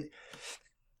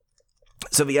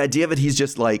so the idea of it, he's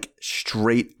just like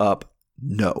straight up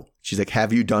no. She's like,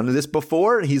 have you done this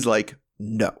before? And he's like,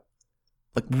 no.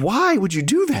 Like, why would you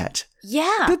do that?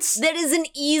 Yeah, that is an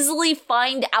easily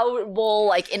find outable,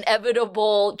 like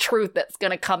inevitable truth that's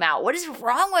going to come out. What is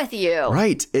wrong with you?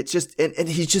 Right. It's just, and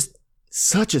he's just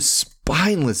such a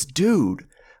spineless dude.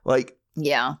 Like,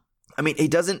 yeah. I mean,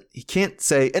 he can't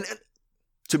say, and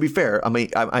to be fair, I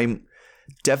mean, I'm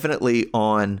definitely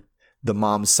on the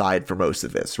mom's side for most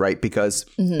of this, right? Because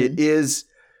it is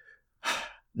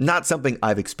not something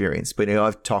I've experienced, but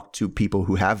I've talked to people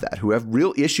who have that, who have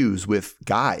real issues with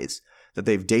guys that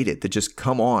they've dated that just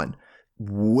come on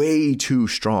way too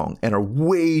strong and are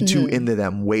way too into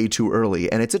them way too early.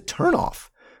 And it's a turnoff,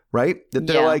 right? That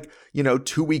they're like,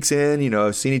 2 weeks in,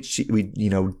 I've seen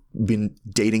been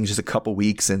dating just a couple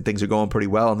weeks and things are going pretty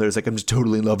well. And there's like, I'm just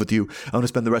totally in love with you. I want to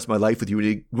spend the rest of my life with you.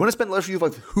 You want to spend the rest of your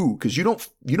life with who? Because you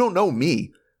don't know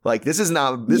me. Like, this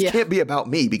can't be about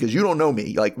me because you don't know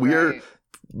me. Like, we're,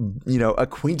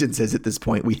 acquaintances at this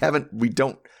point. We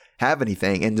don't have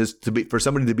anything. And just for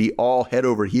somebody to be all head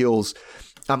over heels,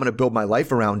 I'm going to build my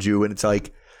life around you. And it's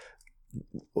like,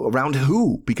 around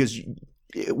who? Because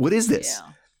what is this?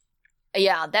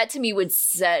 Yeah, that to me would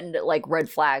send like red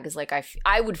flags. Like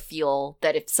I would feel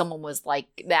that if someone was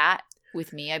like that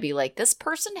with me, I'd be like, this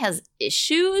person has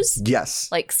issues. Yes.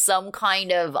 Like some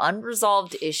kind of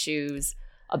unresolved issues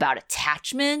about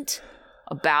attachment,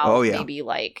 about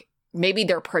maybe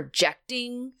they're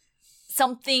projecting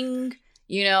something,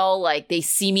 like they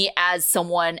see me as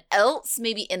someone else,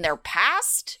 maybe in their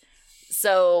past.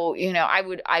 So, I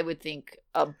would think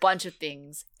a bunch of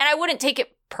things, and I wouldn't take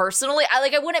it personally.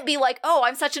 I wouldn't be like, oh,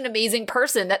 I'm such an amazing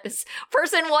person that this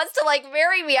person wants to like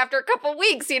marry me after a couple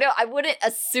weeks. I wouldn't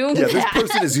assume that. This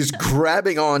person is just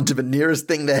grabbing on to the nearest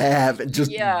thing they have and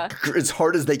just as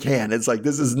hard as they can. It's like,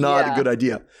 this is not a good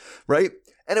idea. Right.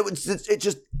 And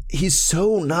he's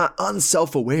so not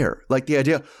unself-aware. Like the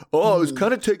idea, I was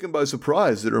kind of taken by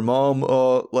surprise that her mom,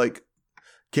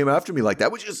 came after me like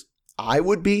that, which is, I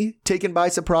would be taken by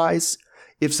surprise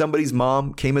if somebody's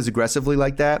mom came as aggressively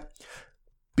like that,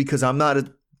 because I'm not as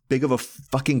big of a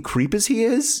fucking creep as he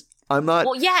is. I'm not.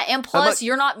 Well, yeah, and plus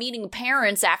you're not meeting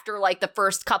parents after like the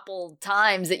first couple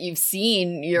times that you've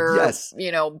seen your,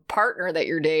 partner that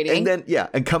you're dating. And then,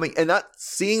 and coming and not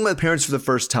seeing my parents for the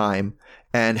first time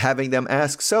and having them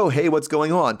ask, so, hey, what's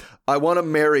going on? I want to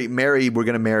marry. We're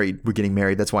getting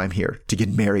married. That's why I'm here, to get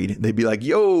married. They'd be like,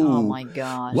 yo. Oh my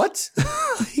gosh. What?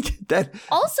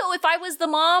 Also, if I was the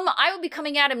mom, I would be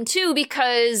coming at him too,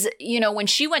 because, when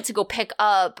she went to go pick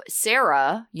up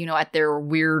Sarah, at their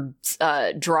weird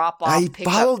drop-off I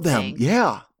pickup followed them. thing,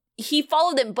 Yeah. he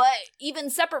followed them. But even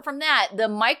separate from that, the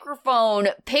microphone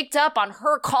picked up on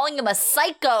her calling him a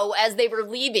psycho as they were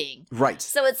leaving. Right.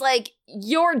 So it's like,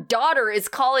 your daughter is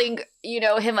calling,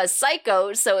 him a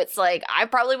psycho. So it's like, I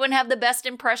probably wouldn't have the best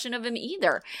impression of him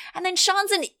either. And then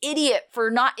Sean's an idiot for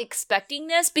not expecting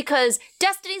this, because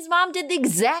Destiny's mom did the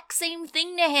exact same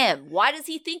thing to him. Why does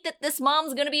he think that this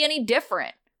mom's going to be any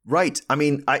different? Right. I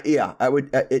mean, I would,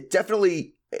 it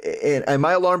definitely, and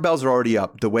my alarm bells are already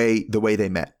up the way they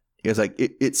met. It's like,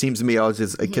 it seems to me, I was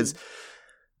just, because,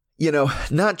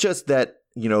 not just that,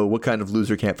 what kind of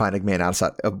loser can't find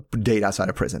a date outside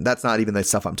of prison? That's not even the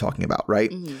stuff I'm talking about, right?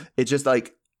 Mm-hmm. It's just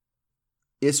like,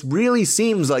 it really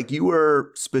seems like you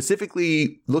were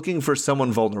specifically looking for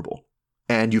someone vulnerable,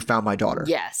 and you found my daughter.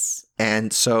 Yes.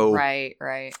 And so right.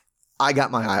 I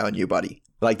got my eye on you, buddy.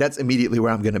 Like, that's immediately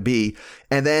where I'm going to be.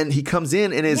 And then he comes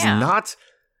in and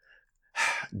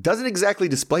doesn't exactly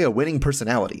display a winning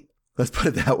personality. Let's put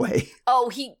it that way. Oh,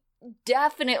 he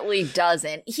definitely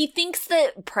doesn't. He thinks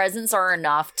that presents are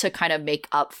enough to kind of make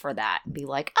up for that and be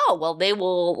like, oh, well, they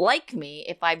will like me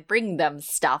if I bring them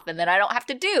stuff, and then I don't have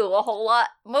to do a whole lot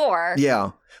more.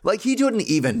 Yeah. Like, he didn't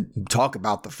even talk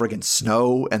about the friggin'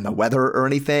 snow and the weather or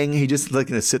anything. He just like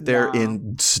gonna sit there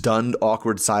in stunned,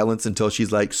 awkward silence until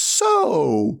she's like,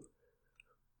 so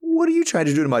what are you trying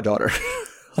to do to my daughter?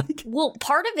 Well,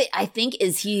 part of it, I think,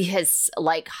 is he has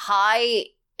like high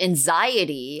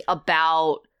anxiety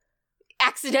about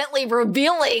accidentally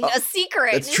revealing a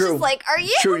secret. It's true. Just like, are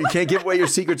you? True. You can't give away your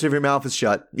secrets if your mouth is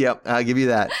shut. Yep. I'll give you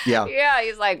that. Yeah. Yeah.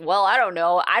 He's like, well, I don't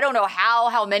know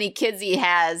how many kids he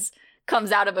has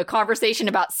comes out of a conversation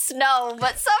about snow,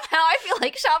 but somehow I feel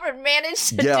like Sean managed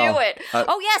to do it.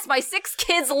 Oh, yes. My 6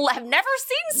 kids have never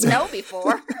seen snow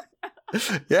before.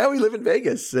 Yeah, we live in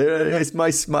Vegas.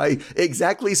 It's my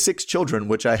exactly 6 children,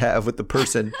 which I have with the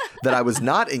person that I was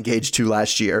not engaged to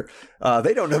last year.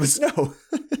 They don't know the snow.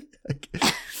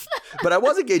 But I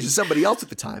was engaged to somebody else at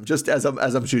the time, just as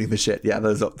I'm shooting the shit. Yeah,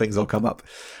 those things will come up.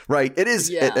 Right. It is.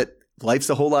 Yeah. Life's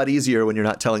a whole lot easier when you're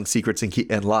not telling secrets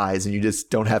and lies, and you just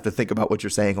don't have to think about what you're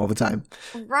saying all the time.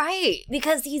 Right.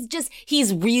 Because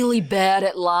he's really bad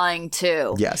at lying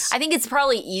too. Yes. I think it's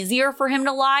probably easier for him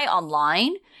to lie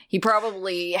online. He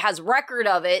probably has record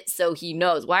of it, so he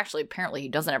knows. Well, actually, apparently he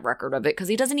doesn't have record of it because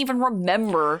he doesn't even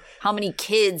remember how many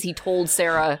kids he told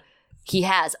Sarah he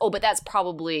has. Oh, but that's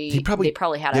probably they probably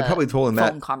told him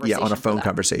that on a phone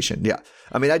conversation. Yeah.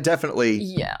 I mean, I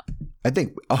definitely I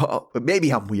think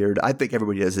maybe I'm weird. I think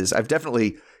everybody does this. I've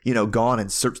definitely, gone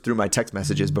and searched through my text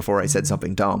messages before I said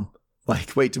something dumb.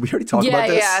 Like, wait, did we already talk about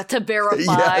this? Yeah, to verify.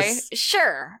 Yes.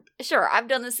 Sure. I've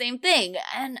done the same thing.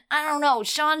 And I don't know,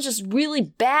 Sean's just really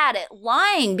bad at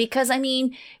lying because, I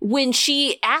mean, when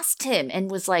she asked him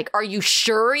and was like, are you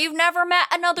sure you've never met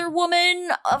another woman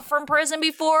from prison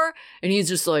before? And he's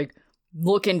just like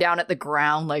looking down at the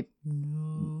ground like,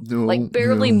 like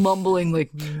barely mumbling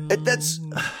like, and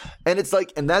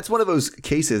that's one of those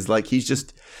cases, like he's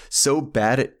just so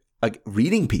bad at like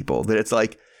reading people that it's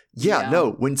like,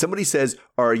 no, when somebody says,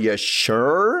 are you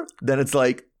sure? Then it's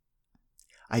like,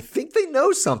 I think they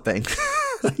know something.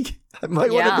 Like, I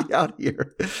might want to be out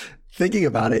here thinking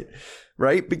about it,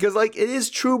 right? Because like it is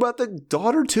true about the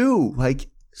daughter too. Like,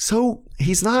 so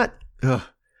he's not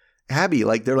Abby.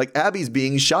 Like they're like, Abby's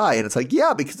being shy, and it's like,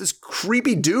 yeah, because this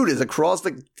creepy dude is across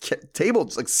the table,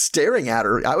 just like staring at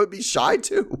her. I would be shy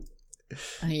too.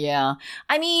 Yeah.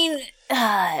 I mean,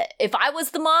 if I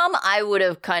was the mom, I would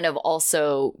have kind of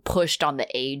also pushed on the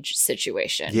age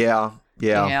situation. Yeah.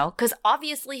 Because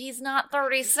obviously he's not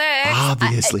 36.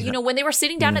 Obviously. When they were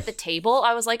sitting down at the table,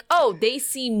 I was like, oh, they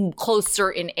seem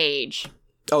closer in age.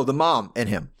 Oh, the mom and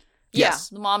him. Yes.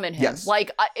 Yeah, the mom and him. Yes.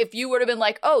 Like, if you would have been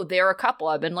like, oh, they're a couple,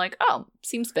 I've been like, oh,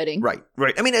 seems fitting. Right.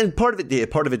 I mean, and part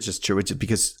of it's just true. It's just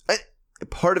because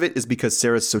part of it is because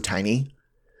Sarah's so tiny.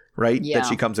 Right? Yeah. That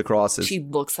she comes across as... She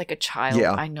looks like a child.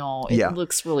 Yeah. I know. It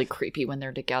looks really creepy when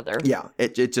they're together. Yeah,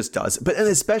 it just does. But and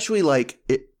especially, like,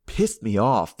 it pissed me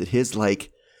off that his,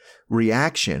 like,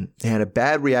 reaction. They had a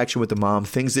bad reaction with the mom.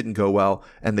 Things didn't go well.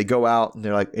 And they go out and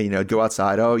they're like, go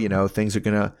outside. Oh, things are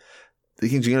going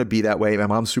to be that way. My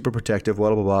mom's super protective,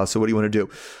 blah, blah, blah. So what do you want to do?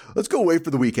 Let's go away for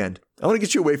the weekend. I want to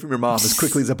get you away from your mom as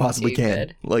quickly as I possibly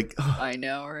can. Like, I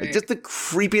know, right? Just the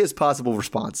creepiest possible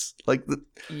response. Like the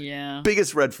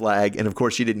biggest red flag. And of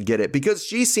course she didn't get it because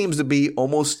she seems to be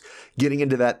almost getting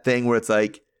into that thing where it's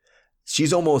like,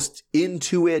 she's almost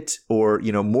into it or,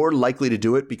 more likely to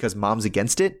do it because mom's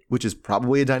against it, which is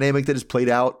probably a dynamic that has played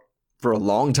out for a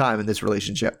long time in this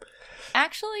relationship.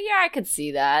 Actually, yeah, I could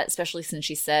see that, especially since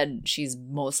she said she's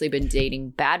mostly been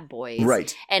dating bad boys.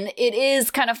 Right. And it is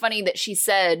kind of funny that she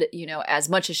said, as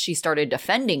much as she started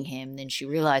defending him, then she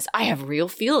realized, I have real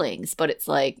feelings. But it's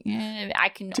like,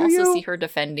 I can also see her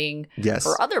defending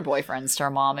her other boyfriends to her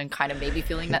mom and kind of maybe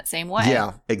feeling that same way.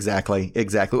 Yeah, exactly.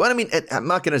 Well, I mean, I'm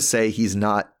not going to say he's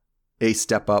not a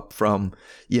step up from,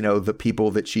 the people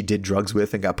that she did drugs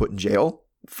with and got put in jail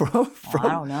from. I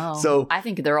don't know. So I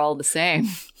think they're all the same.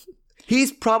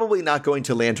 He's probably not going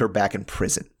to land her back in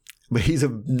prison, but he's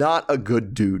not a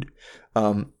good dude.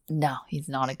 No, he's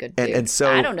not a good dude. And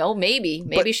so I don't know.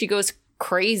 Maybe she goes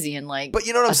crazy and like. But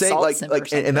you know what I'm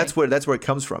saying? And that's where it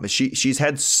comes from. Is she's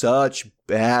had such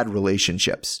bad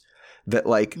relationships that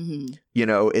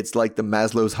it's like the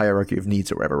Maslow's hierarchy of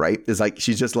needs or whatever, right? It's like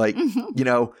she's just like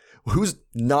who's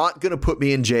not going to put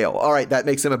me in jail? All right, that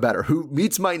makes him a better. Who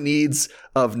meets my needs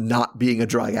of not being a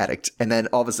drug addict? And then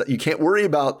all of a sudden you can't worry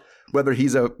about whether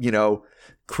he's a,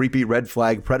 creepy red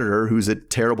flag predator who's a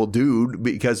terrible dude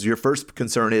because your first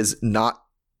concern is not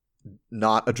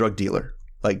a drug dealer.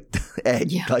 Like,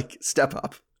 like step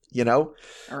up, All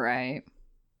right.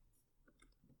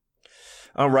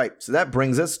 All right. So that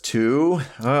brings us to,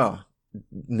 I'll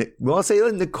say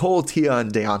Nicole, Tia,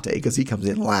 and Deontay because he comes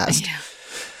in last. Yeah.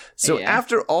 So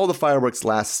after all the fireworks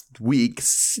last week,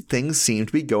 things seem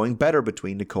to be going better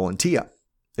between Nicole and Tia.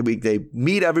 They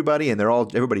meet everybody and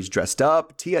everybody's dressed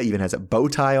up. Tia even has a bow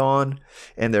tie on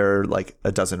and there are like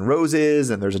a dozen roses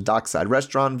and there's a dockside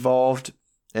restaurant involved.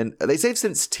 And they say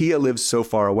since Tia lives so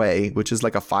far away, which is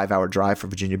like a 5-hour drive from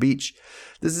Virginia Beach,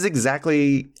 this is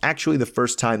actually the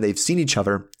first time they've seen each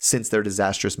other since their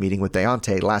disastrous meeting with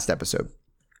Deontay last episode.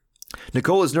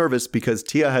 Nicole is nervous because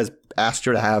Tia has asked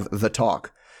her to have the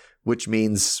talk, which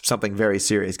means something very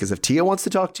serious because if Tia wants to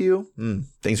talk to you,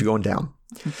 things are going down.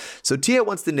 So Tia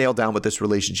wants to nail down what this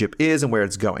relationship is and where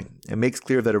it's going and makes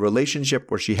clear that a relationship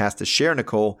where she has to share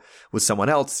Nicole with someone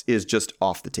else is just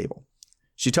off the table.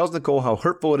 She tells Nicole how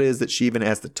hurtful it is that she even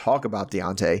has to talk about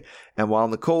Deontay. And while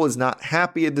Nicole is not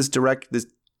happy about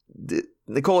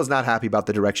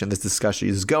the direction this discussion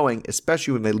is going,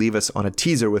 especially when they leave us on a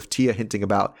teaser with Tia hinting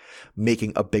about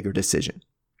making a bigger decision.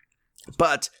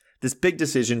 But this big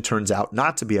decision turns out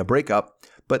not to be a breakup,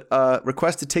 but a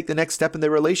request to take the next step in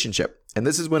their relationship. And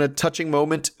this is when a touching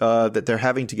moment that they're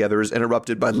having together is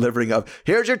interrupted by delivering of,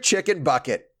 here's your chicken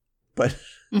bucket. But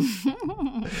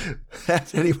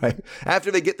anyway,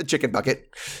 after they get the chicken bucket,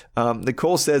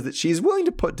 Nicole says that she's willing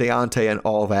to put Deontay and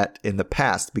all that in the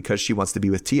past because she wants to be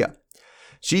with Tia.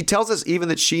 She tells us even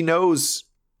that she knows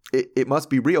it must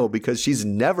be real because she's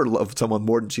never loved someone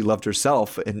more than she loved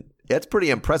herself. And that's pretty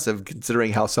impressive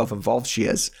considering how self-involved she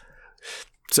is.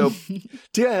 So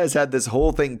Tia has had this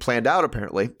whole thing planned out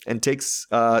apparently and takes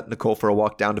Nicole for a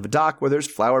walk down to the dock where there's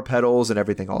flower petals and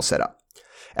everything all set up.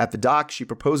 At the dock, she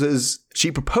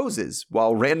proposes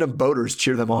while random boaters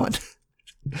cheer them on.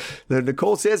 Then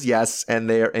Nicole says yes, and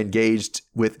they are engaged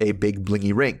with a big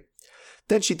blingy ring.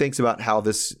 Then she thinks about how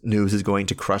this news is going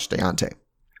to crush Deontay.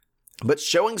 But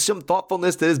showing some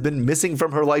thoughtfulness that has been missing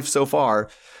from her life so far,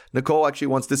 Nicole actually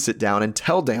wants to sit down and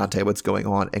tell Deontay what's going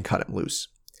on and cut him loose.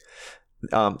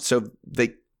 So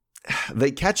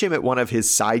they catch him at one of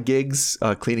his side gigs,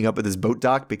 cleaning up at his boat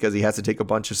dock because he has to take a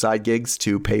bunch of side gigs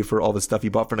to pay for all the stuff he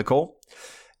bought for Nicole.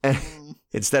 And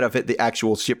instead of at the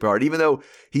actual shipyard, even though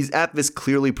he's at this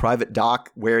clearly private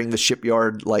dock wearing the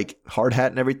shipyard like hard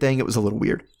hat and everything, it was a little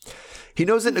weird. He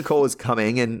knows that Nicole is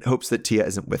coming and hopes that Tia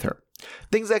isn't with her.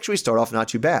 Things actually start off not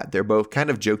too bad. They're both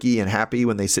kind of jokey and happy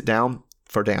when they sit down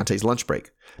for Deontay's lunch break.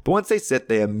 But once they sit,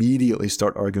 they immediately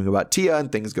start arguing about Tia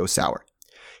and things go sour.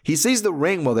 He sees the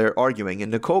ring while they're arguing,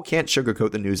 and Nicole can't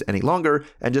sugarcoat the news any longer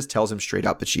and just tells him straight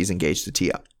up that she's engaged to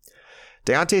Tia.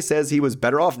 Deontay says he was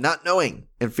better off not knowing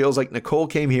and feels like Nicole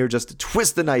came here just to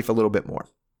twist the knife a little bit more.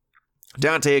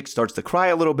 Deontay starts to cry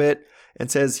a little bit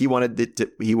and says he wanted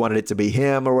it to be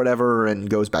him or whatever and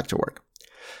goes back to work.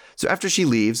 So after she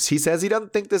leaves, he says he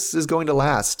doesn't think this is going to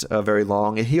last very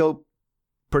long, and he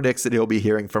predicts that he'll be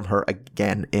hearing from her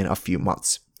again in a few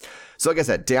months. So like I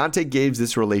said, Deontay gives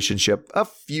this relationship a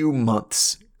few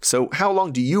months So how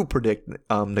long do you predict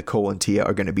Nicole and Tia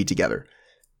are going to be together?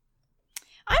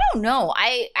 I don't know.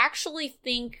 I actually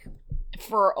think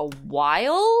for a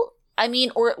while, I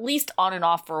mean, or at least on and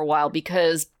off for a while,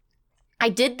 because I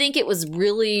did think it was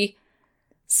really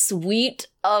sweet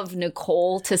of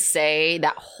Nicole to say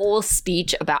that whole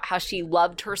speech about how she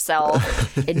loved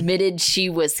herself, admitted she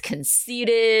was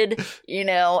conceited, you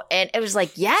know, and it was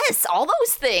like, yes, all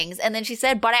those things. And then she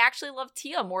said, but I actually love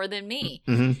Tia more than me.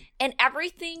 Mm-hmm. And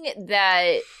everything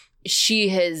that she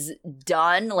has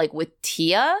done, like with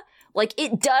Tia, like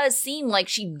it does seem like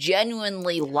she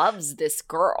genuinely loves this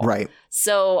girl. Right.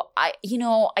 So I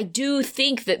do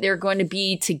think that they're going to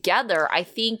be together. I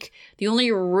think the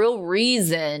only real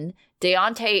reason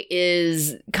Deontay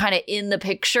is kind of in the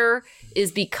picture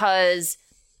is because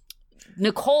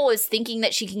Nicole is thinking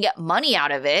that she can get money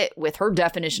out of it with her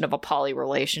definition of a poly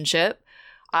relationship.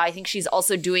 I think she's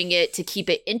also doing it to keep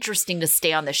it interesting to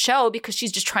stay on the show because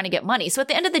she's just trying to get money. So at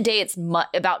the end of the day, it's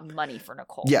about money for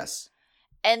Nicole. Yes.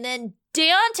 And then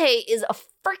Deontay is a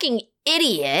freaking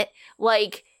idiot.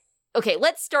 Like, okay,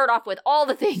 let's start off with all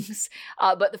the things.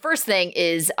 But the first thing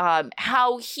is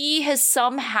how he has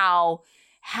somehow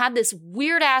had this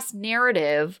weird-ass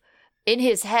narrative in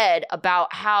his head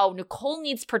about how Nicole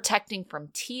needs protecting from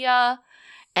Tia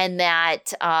and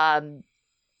that,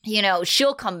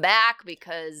 she'll come back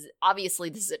because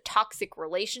obviously this is a toxic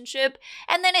relationship.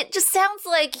 And then it just sounds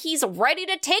like he's ready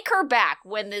to take her back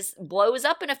when this blows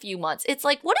up in a few months. It's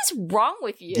like, what is wrong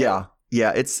with you? Yeah.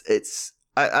 Yeah.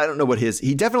 I don't know what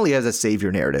he definitely has a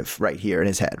savior narrative right here in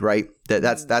his head, right?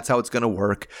 That's how it's going to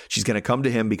work. She's going to come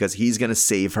to him because he's going to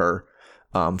save her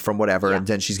from whatever. Yeah. And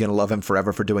then she's going to love him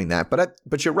forever for doing that.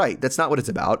 But you're right. That's not what it's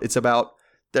about. It's about,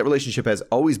 that relationship has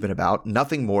always been about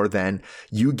nothing more than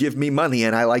you give me money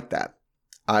and I like that.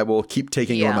 I will keep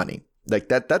taking your money. Like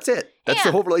that's it. That's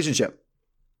the whole relationship.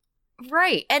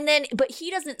 Right. And then, but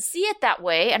he doesn't see it that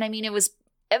way. And I mean, it was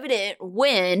evident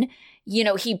when,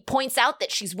 he points out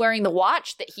that she's wearing the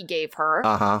watch that he gave her.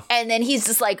 Uh-huh. And then he's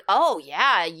just like, oh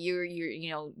yeah, you're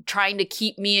trying to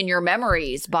keep me in your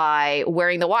memories by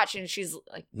wearing the watch. And she's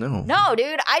like, no,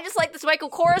 dude, I just like this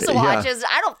Michael Kors watches.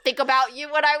 I don't think about you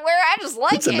when I wear it. I just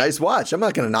like it. It's a nice watch. I'm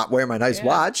not going to not wear my nice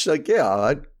watch. Like,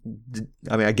 I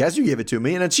mean, I guess you gave it to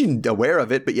me and she's aware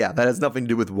of it, but yeah, that has nothing to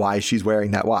do with why she's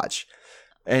wearing that watch.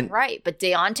 And right, but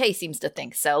Deontay seems to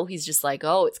think so. He's just like,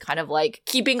 oh, it's kind of like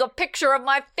keeping a picture of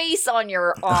my face on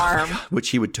your arm. Which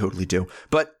he would totally do.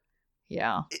 But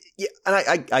yeah,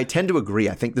 and I tend to agree.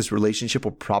 I think this relationship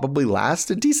will probably last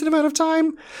a decent amount of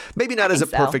time. Maybe not as a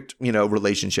perfect,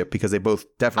 relationship because they both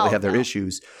definitely have their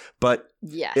issues. But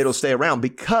it'll stay around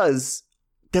because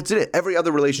that's it. Every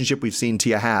other relationship we've seen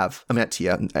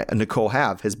Nicole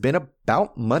have has been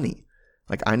about money.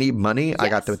 Like, I need money. Yes. I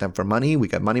got with them for money. We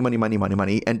got money.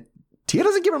 And Tia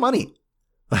doesn't give her money.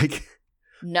 Like,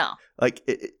 no. Like,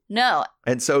 no.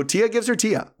 And so Tia gives her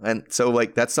Tia. And so,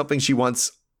 like, that's something she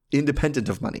wants independent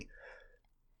of money.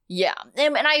 Yeah.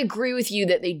 And I agree with you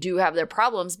that they do have their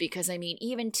problems because, I mean,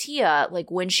 even Tia,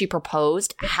 like, when she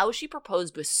proposed, how she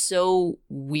proposed was so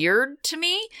weird to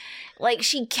me. Like,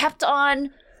 she kept on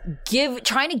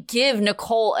trying to give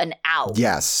Nicole an out.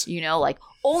 Yes. Like,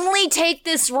 only take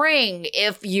this ring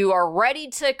if you are ready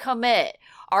to commit.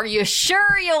 Are you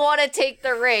sure you want to take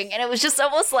the ring? And it was just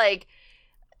almost like,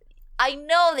 I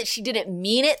know that she didn't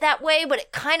mean it that way, but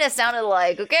it kind of sounded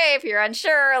like, okay, if you're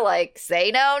unsure, like,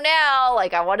 say no now.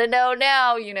 Like, I want to know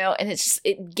now, And it's just,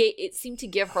 it seemed to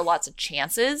give her lots of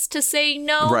chances to say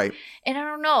no. Right. And I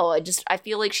don't know. I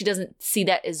feel like she doesn't see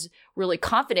that as really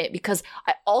confident because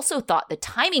I also thought the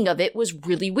timing of it was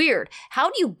really weird. How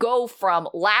do you go from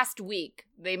last week?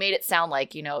 They made it sound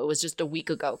like, it was just a week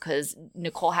ago because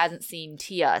Nicole hasn't seen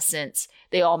Tia since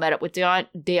they all met up with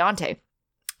Deontay.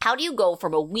 How do you go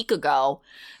from a week ago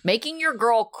making your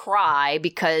girl cry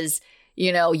because,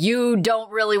 you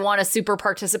don't really want to super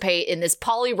participate in this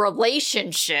poly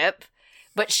relationship,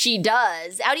 but she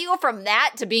does? How do you go from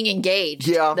that to being engaged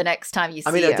the next time you see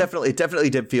her? I mean, it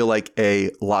definitely did feel like a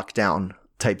lockdown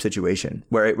type situation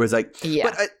where it was like,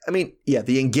 but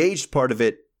the engaged part of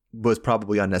it was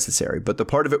probably unnecessary. But the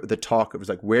part of it with the talk, it was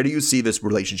like, where do you see this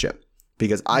relationship?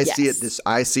 Because I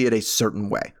see it a certain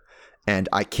way. And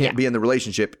I can't be in the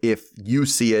relationship if you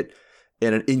see it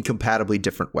in an incompatibly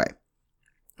different way.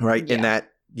 Right? Yeah. In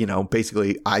that,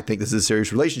 basically, I think this is a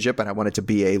serious relationship and I want it to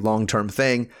be a long-term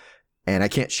thing and I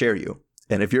can't share you.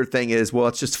 And if your thing is, well,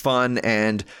 it's just fun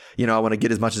and, I want to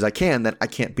get as much as I can, then I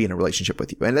can't be in a relationship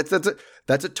with you. And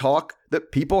that's a talk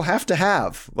that people have to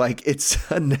have. Like, it's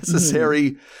a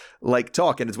necessary,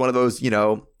 talk. And it's one of those,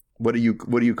 what do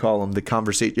you call them?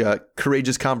 The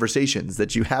courageous conversations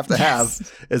that you have to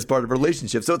have as part of a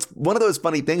relationship. So it's one of those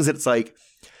funny things that it's like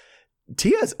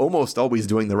Tia is almost always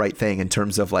doing the right thing in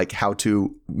terms of like how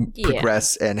to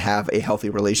progress and have a healthy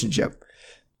relationship.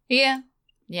 Yeah,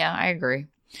 I agree.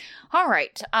 All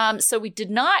right. So we did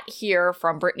not hear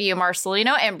from Brittany and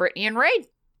Marcelino and Brittany and Ray.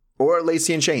 Or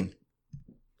Lacey and Shane.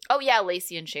 Oh, yeah,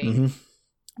 Lacey and Shane.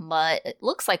 Mm-hmm. But it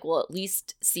looks like we'll at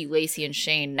least see Lacey and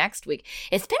Shane next week.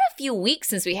 It's been a few weeks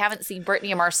since we haven't seen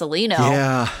Brittany and Marcelino.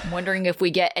 Yeah. I'm wondering if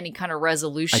we get any kind of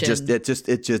resolution.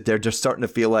 They're just starting to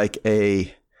feel like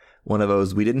one of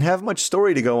those, we didn't have much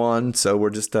story to go on, so we're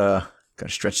just going to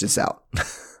stretch this out.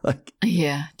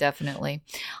 Yeah, definitely.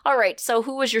 All right. So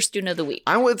who was your student of the week?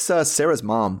 I'm with Sarah's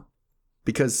mom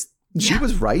because she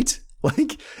was right.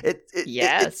 Like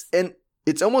yes.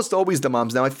 It's almost always the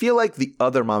moms. Now I feel like the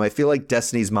other mom, I feel like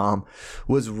Destiny's mom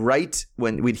was right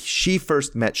when she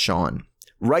first met Sean,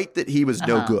 right that he was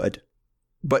no good,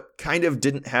 but kind of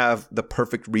didn't have the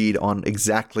perfect read on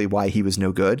exactly why he was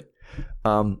no good.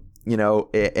 And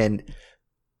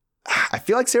I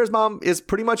feel like Sarah's mom is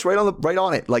pretty much right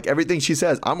on it. Like everything she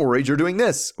says, I'm worried you're doing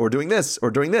this or doing this or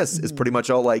doing this is pretty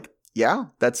much all like, yeah,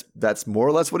 that's more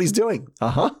or less what he's doing.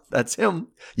 That's him.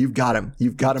 You've got him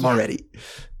already.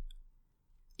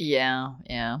 Yeah.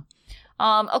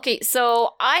 Okay,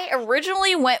 so I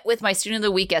originally went with my student of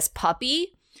the week as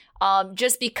Puppy,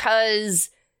 just because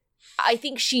I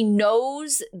think she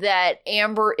knows that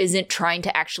Amber isn't trying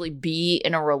to actually be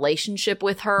in a relationship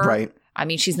with her. Right. I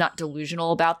mean, she's not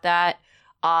delusional about that.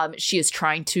 She is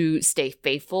trying to stay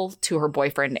faithful to her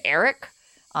boyfriend, Eric.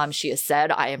 She has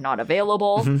said, I am not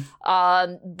available.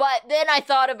 Mm-hmm. But then I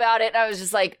thought about it and I was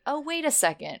just like, oh, wait a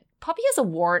second. Puppy has a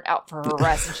warrant out for her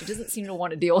arrest and she doesn't seem to want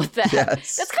to deal with that.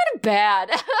 Yes. That's kind of bad.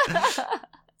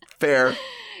 Fair.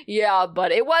 Yeah,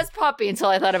 but it was Puppy until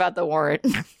I thought about the warrant.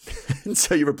 And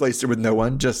so you replaced her with no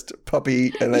one, just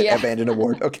Puppy and then abandoned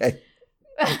award. Okay.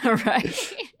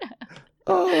 Right.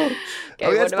 Okay,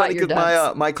 that's funny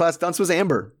because my class dunce was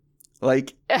Amber.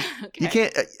 Like, you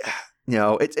can't,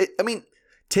 I mean,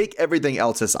 take everything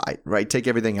else aside, right? Take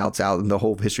everything else out in the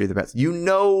whole history of the past.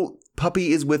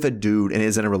 Puppy is with a dude and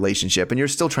is in a relationship and you're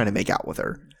still trying to make out with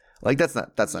her. Like, that's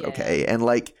not okay. And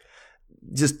like,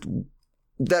 just,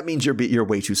 that means you're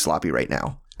way too sloppy right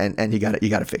now. And you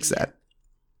gotta fix that.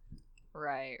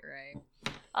 Right.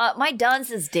 My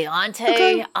dunce is Deontay.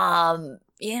 Okay.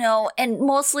 And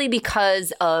mostly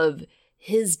because of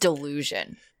his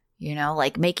delusion,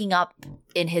 like making up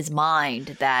in his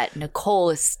mind that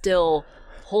Nicole is still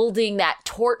holding that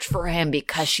torch for him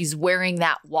because she's wearing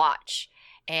that watch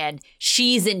and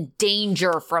she's in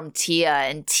danger from Tia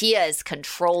and Tia is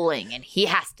controlling and he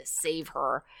has to save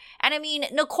her. And I mean,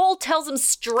 Nicole tells him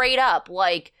straight up,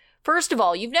 like, first of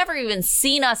all, you've never even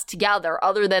seen us together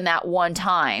other than that one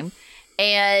time.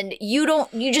 And you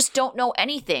just don't know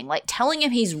anything. Like telling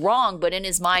him he's wrong, but in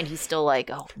his mind he's still like,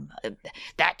 oh,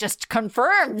 that just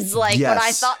confirms like what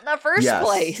I thought in the first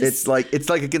place. It's like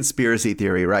a conspiracy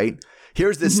theory, right?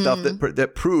 Here's this stuff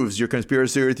that proves your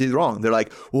conspiracy theory is wrong. They're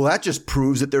like, well, that just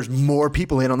proves that there's more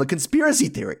people in on the conspiracy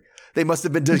theory. They must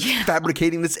have been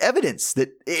fabricating this evidence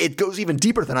that it goes even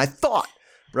deeper than I thought,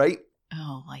 right?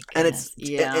 Oh my goodness.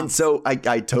 And so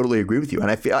I totally agree with you.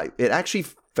 And I feel it actually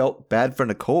felt bad for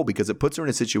Nicole because it puts her in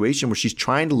a situation where she's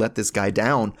trying to let this guy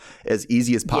down as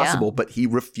easy as possible, but he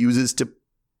refuses to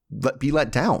be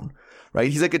let down. Right?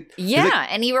 He's like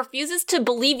and he refuses to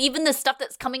believe even the stuff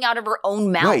that's coming out of her own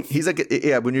mouth. Right. He's like,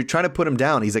 when you're trying to put him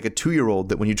down, he's like a 2-year-old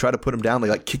that when you try to put him down, they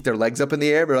like kick their legs up in the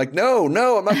air. They're like, no, I'm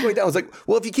not going down. It's like,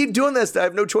 well, if you keep doing this, I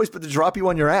have no choice but to drop you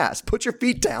on your ass. Put your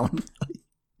feet down.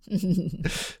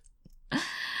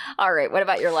 All right. What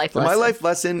about your life lesson? My life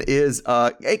lesson is,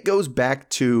 it goes back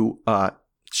to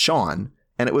Sean.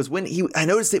 And it was I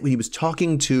noticed it when he was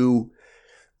talking to,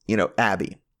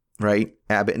 Abby. Right?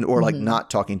 Abby, or like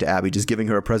not talking to Abby, just giving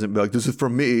her a present, be like, this is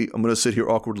from me. I'm going to sit here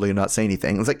awkwardly and not say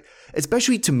anything. It's like,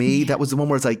 especially to me, that was the one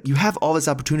where it's like, you have all this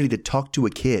opportunity to talk to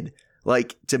a kid,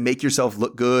 like to make yourself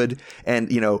look good. And,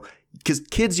 because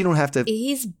kids, you don't have to.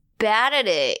 He's bad at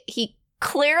it. He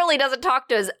clearly doesn't talk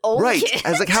to his own kids. I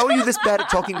was like, how are you this bad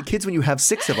at talking to kids when you have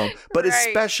 6 of them? But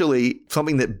especially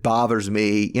something that bothers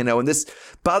me, and this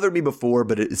bothered me before,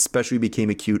 but it especially became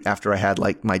acute after I had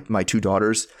like my 2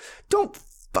 daughters. Don't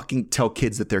fucking tell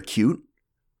kids that they're cute.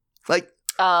 Like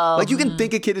you can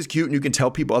think a kid is cute and you can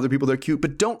tell other people they're cute,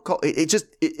 but don't call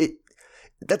it.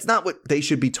 That's not what they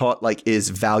should be taught. Like, is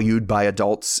valued by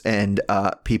adults and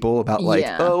people about like,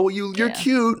 oh, you're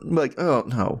cute. I'm like, oh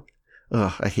no,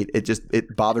 I hate it.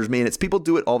 It bothers me, and people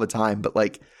do it all the time. But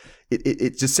like,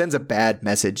 it just sends a bad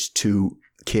message to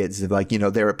kids, like, you know,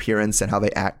 their appearance and how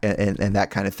they act and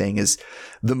that kind of thing is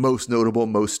the most notable,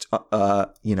 most,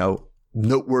 you know,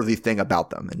 noteworthy thing about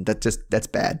them. And that's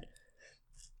bad.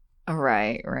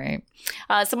 Right.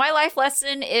 So my life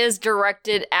lesson is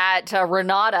directed at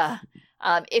Renata.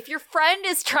 If your friend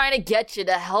is trying to get you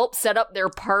to help set up their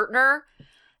partner,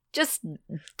 just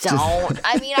don't.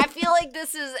 I mean, I feel like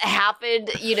this has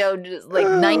happened, you know, like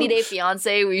 90 Day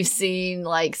Fiance. We've seen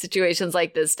like situations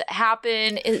like this to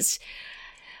happen. Is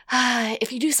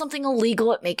if you do something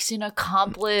illegal, it makes you an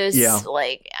accomplice. Yeah.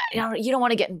 Like, you don't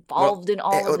want to get involved in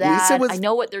all of that. I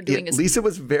know what they're doing. Lisa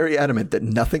was very adamant that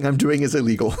nothing I'm doing is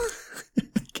illegal.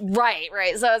 Right.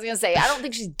 So I was going to say, I don't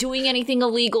think she's doing anything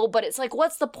illegal, but it's like,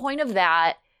 what's the point of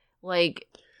that? Like,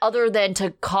 other than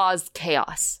to cause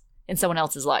chaos in someone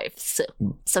else's life. So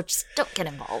just don't get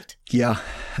involved. Yeah,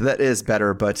 that is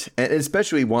better. But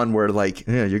especially one where, like,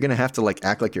 you're going to have to, like,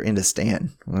 act like you're into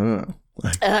Stan.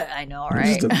 I know,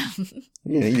 right?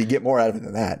 You need to get more out of it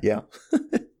than that. Yeah.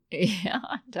 Yeah,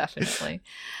 definitely.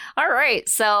 All right.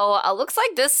 So looks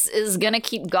like this is going to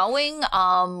keep going.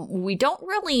 We don't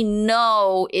really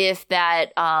know if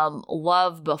that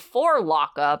love before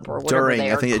lockup or whatever during,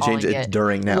 they are I think it changed it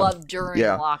during now. Love during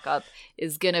lockup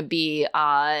is going to be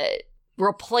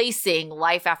replacing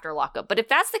life after lockup. But if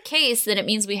that's the case, then it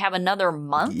means we have another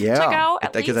month to go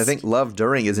at least. Because I think love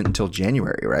during isn't until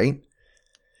January, right?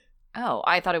 Oh,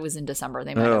 I thought it was in December.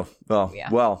 They might have.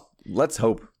 Well, let's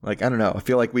hope. Like, I don't know. I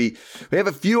feel like we have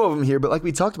a few of them here, but like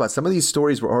we talked about, some of these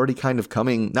stories were already kind of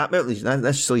coming, not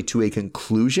necessarily to a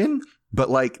conclusion, but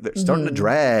like they're starting to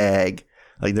drag.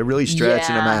 Like they're really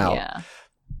stretching them out.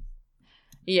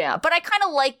 Yeah, but I kind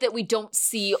of like that we don't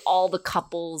see all the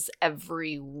couples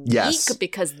every week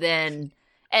because then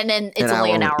it's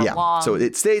only an hour long. So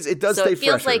it does stay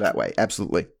fresher that way.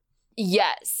 Absolutely.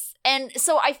 Yes. And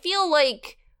so I feel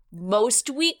like most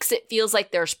weeks it feels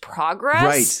like there's progress.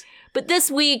 Right. But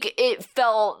this week it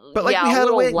felt we had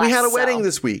a wedding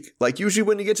this week. Like usually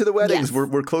when you get to the weddings,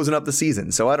 we're closing up the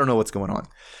season. So I don't know what's going on.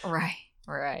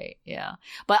 Right. Yeah.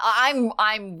 But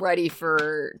I'm ready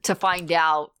to find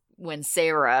out when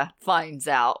Sarah finds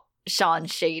out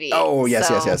Sean's shady. Oh, yes.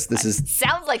 This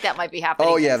sounds like that might be happening.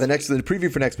 Oh, yeah. The preview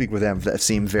for next week with them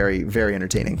seemed very, very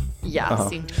entertaining. Yeah,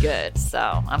 seemed good. So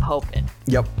I'm hoping.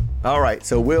 Yep. All right.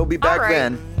 So we'll be back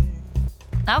then.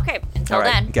 Okay. Until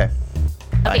then. Okay.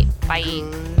 Okay.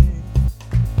 Bye.